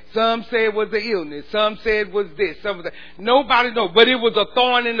 Okay? Some say it was the illness. Some say it was this. Some of that. Nobody knows. But it was a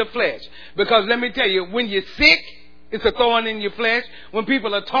thorn in the flesh. Because let me tell you, when you're sick, it's a thorn in your flesh. When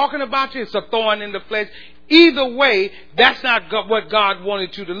people are talking about you, it's a thorn in the flesh. Either way, that's not what God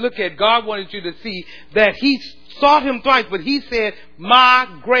wanted you to look at. God wanted you to see that he sought him twice, but he said,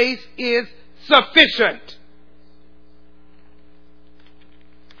 my grace is sufficient.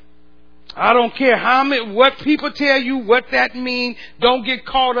 I don't care what people tell you, what that means. Don't get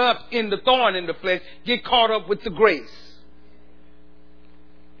caught up in the thorn in the flesh. Get caught up with the grace.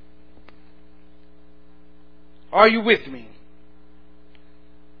 Are you with me?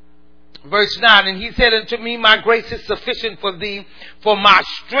 Verse 9, and he said unto me, my grace is sufficient for thee, for my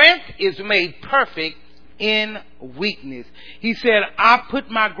strength is made perfect in weakness. He said, I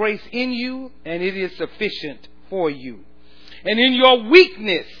put my grace in you, and it is sufficient for you. And in your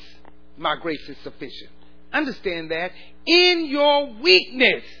weakness, my grace is sufficient. Understand that. In your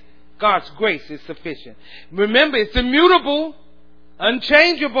weakness, God's grace is sufficient. Remember, it's immutable,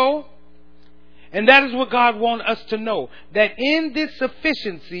 unchangeable. And that is what God wants us to know. That in this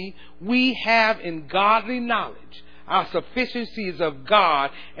sufficiency we have in godly knowledge. Our sufficiency is of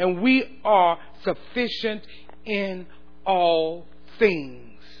God, and we are sufficient in all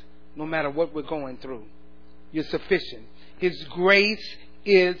things. No matter what we're going through. You're sufficient. His grace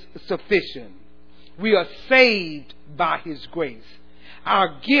is sufficient. We are saved by His grace.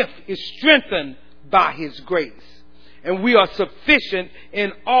 Our gift is strengthened by His grace. And we are sufficient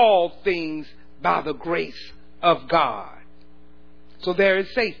in all things by the grace of God. So there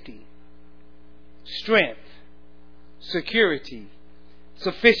is safety, strength, security,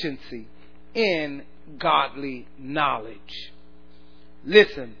 sufficiency in godly knowledge.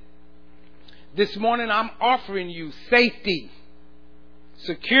 Listen, this morning I'm offering you safety,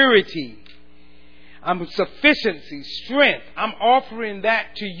 security, sufficiency, strength. I'm offering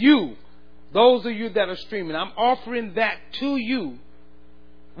that to you. Those of you that are streaming, I'm offering that to you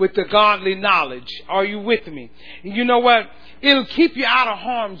with the godly knowledge. Are you with me? And you know what? It'll keep you out of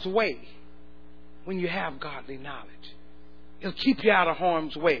harm's way when you have godly knowledge. It'll keep you out of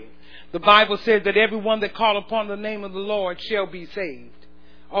harm's way. The Bible says that everyone that call upon the name of the Lord shall be saved.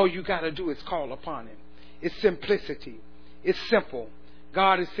 All you got to do is call upon Him. It's simplicity. It's simple.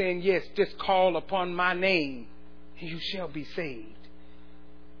 God is saying, yes, just call upon my name and you shall be saved.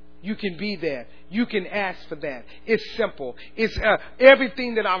 You can be there. You can ask for that. It's simple. It's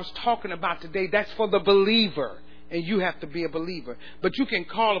everything that I was talking about today. That's for the believer. And you have to be a believer. But you can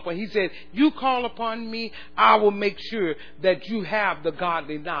call upon. He said, you call upon me, I will make sure that you have the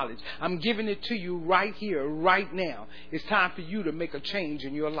godly knowledge. I'm giving it to you right here, right now. It's time for you to make a change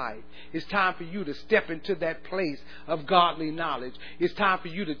in your life. It's time for you to step into that place of godly knowledge. It's time for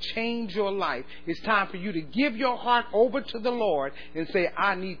you to change your life. It's time for you to give your heart over to the Lord and say,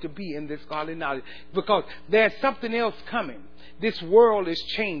 I need to be in this godly knowledge. Because there's something else coming. This world is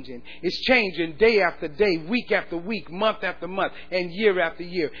changing. It's changing day after day, week after week, month after month, and year after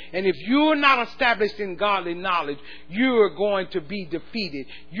year. And if you're not established in godly knowledge, you're going to be defeated.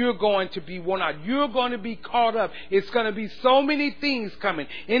 You're going to be worn out. You're going to be caught up. It's going to be so many things coming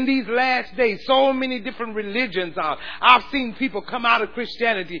in these last days. So many different religions out. I've seen people come out of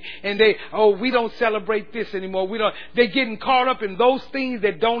Christianity and we don't celebrate this anymore. They're getting caught up in those things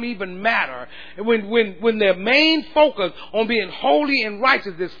that don't even matter. When their main focus on being holy and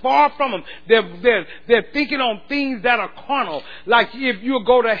righteous is far from them, they're thinking on things that are carnal. Like if you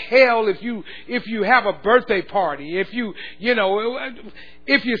go to hell, if you have a birthday party, if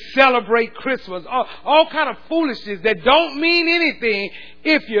you celebrate Christmas, all kind of foolishness that don't mean anything.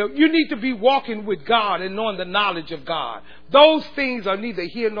 If you need to be walking with God and knowing the knowledge of God. Those things are neither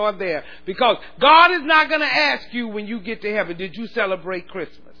here nor there, because God is not going to ask you when you get to heaven, did you celebrate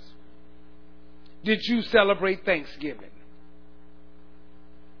Christmas? Did you celebrate Thanksgiving?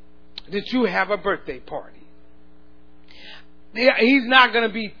 Did you have a birthday party? He's not going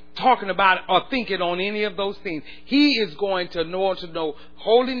to be talking about or thinking on any of those things. He is going to know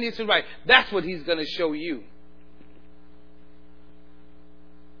holiness and right. That's what he's going to show you.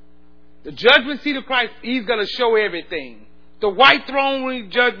 The judgment seat of Christ, he's going to show everything. The white throne room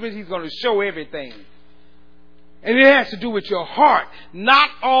judgment, he's going to show everything. And it has to do with your heart, not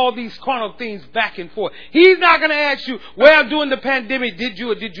all these carnal things back and forth. He's not going to ask you, well, during the pandemic, did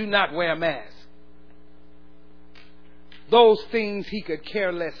you or did you not wear a mask? Those things he could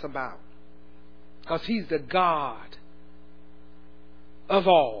care less about, because he's the God of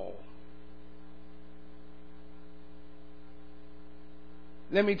all.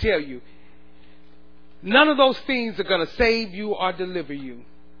 Let me tell you, none of those things are going to save you or deliver you.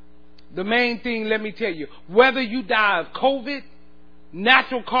 The main thing, let me tell you, whether you die of COVID,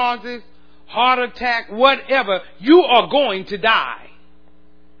 natural causes, heart attack, whatever, you are going to die.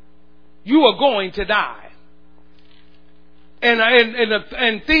 You are going to die.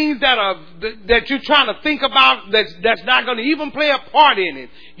 And things that you're trying to think about that's not going to even play a part in it.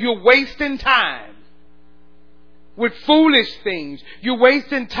 You're wasting time with foolish things. You're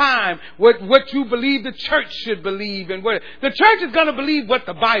wasting time with what you believe the church should believe, and what the church is going to believe what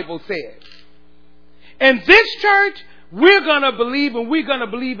the Bible says. And this church, we're going to believe, and we're going to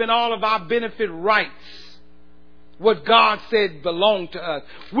believe in all of our benefit rights. What God said belonged to us.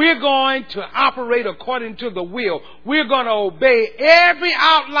 We're going to operate according to the will. We're going to obey every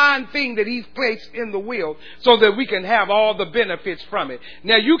outline thing that He's placed in the will, so that we can have all the benefits from it.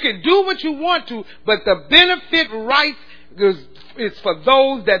 Now, you can do what you want to, but the benefit right is for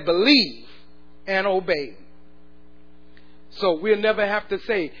those that believe and obey. So we'll never have to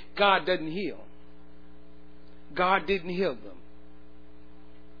say, God doesn't heal. God didn't heal them.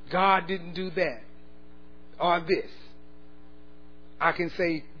 God didn't do that. Or this. I can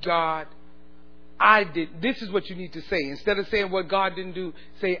say, God, I did. This is what you need to say. Instead of saying what God didn't do,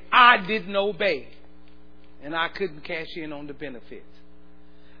 say, I didn't obey. And I couldn't cash in on the benefits.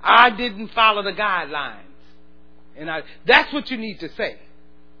 I didn't follow the guidelines. And that's what you need to say.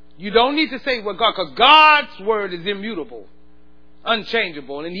 You don't need to say what God, because God's word is immutable,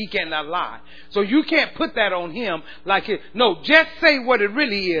 unchangeable, and He cannot lie. So you can't put that on Him like it. No, just say what it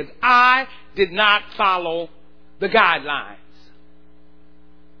really is. I did not follow the guidelines.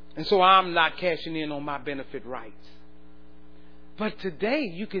 And so I'm not cashing in on my benefit rights. But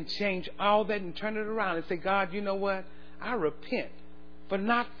today you can change all that and turn it around and say, God, you know what? I repent for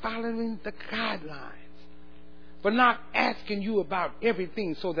not following the guidelines. For not asking you about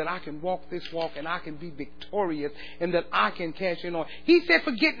everything so that I can walk this walk and I can be victorious and that I can cash in on. He said,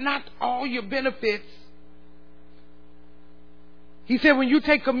 forget not all your benefits. He said, when you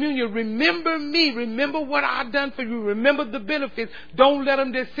take communion, remember me. Remember what I've done for you. Remember the benefits. Don't let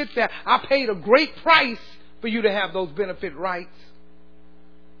them just sit there. I paid a great price for you to have those benefit rights.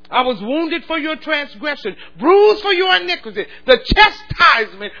 I was wounded for your transgression, bruised for your iniquity. The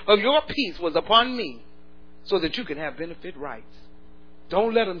chastisement of your peace was upon me, so that you can have benefit rights.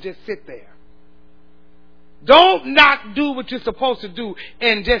 Don't let them just sit there. Don't not do what you're supposed to do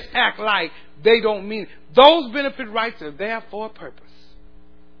and just act like they don't mean it. Those benefit rights are there for a purpose.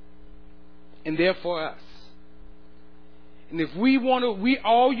 And they're for us. And if we want to,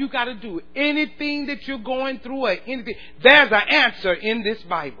 all you got to do, anything that you're going through or anything, there's an answer in this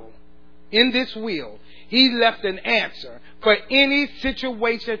Bible, in this will. He left an answer for any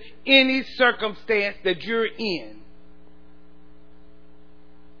situation, any circumstance that you're in.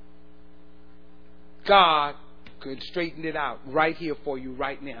 God could straighten it out right here for you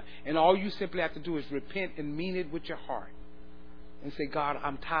right now. And all you simply have to do is repent and mean it with your heart. And say, God,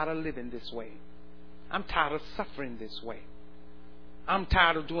 I'm tired of living this way. I'm tired of suffering this way. I'm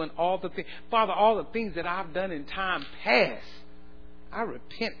tired of doing all the things. Father, all the things that I've done in time past, I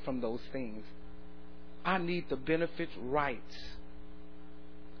repent from those things. I need the benefits rights.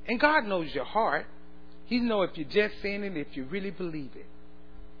 And God knows your heart. He knows if you're just saying it, if you really believe it.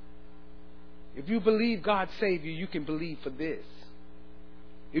 If you believe God saved you, you can believe for this.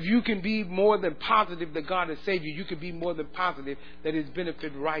 If you can be more than positive that God has saved you, you can be more than positive that His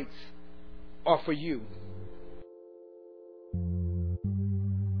benefit rights are for you.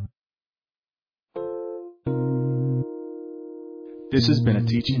 This has been a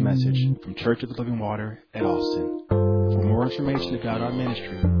teaching message from Church of the Living Water at Austin. For more information about our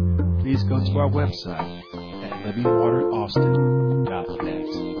ministry, please go to our website at livingwateraustin.com.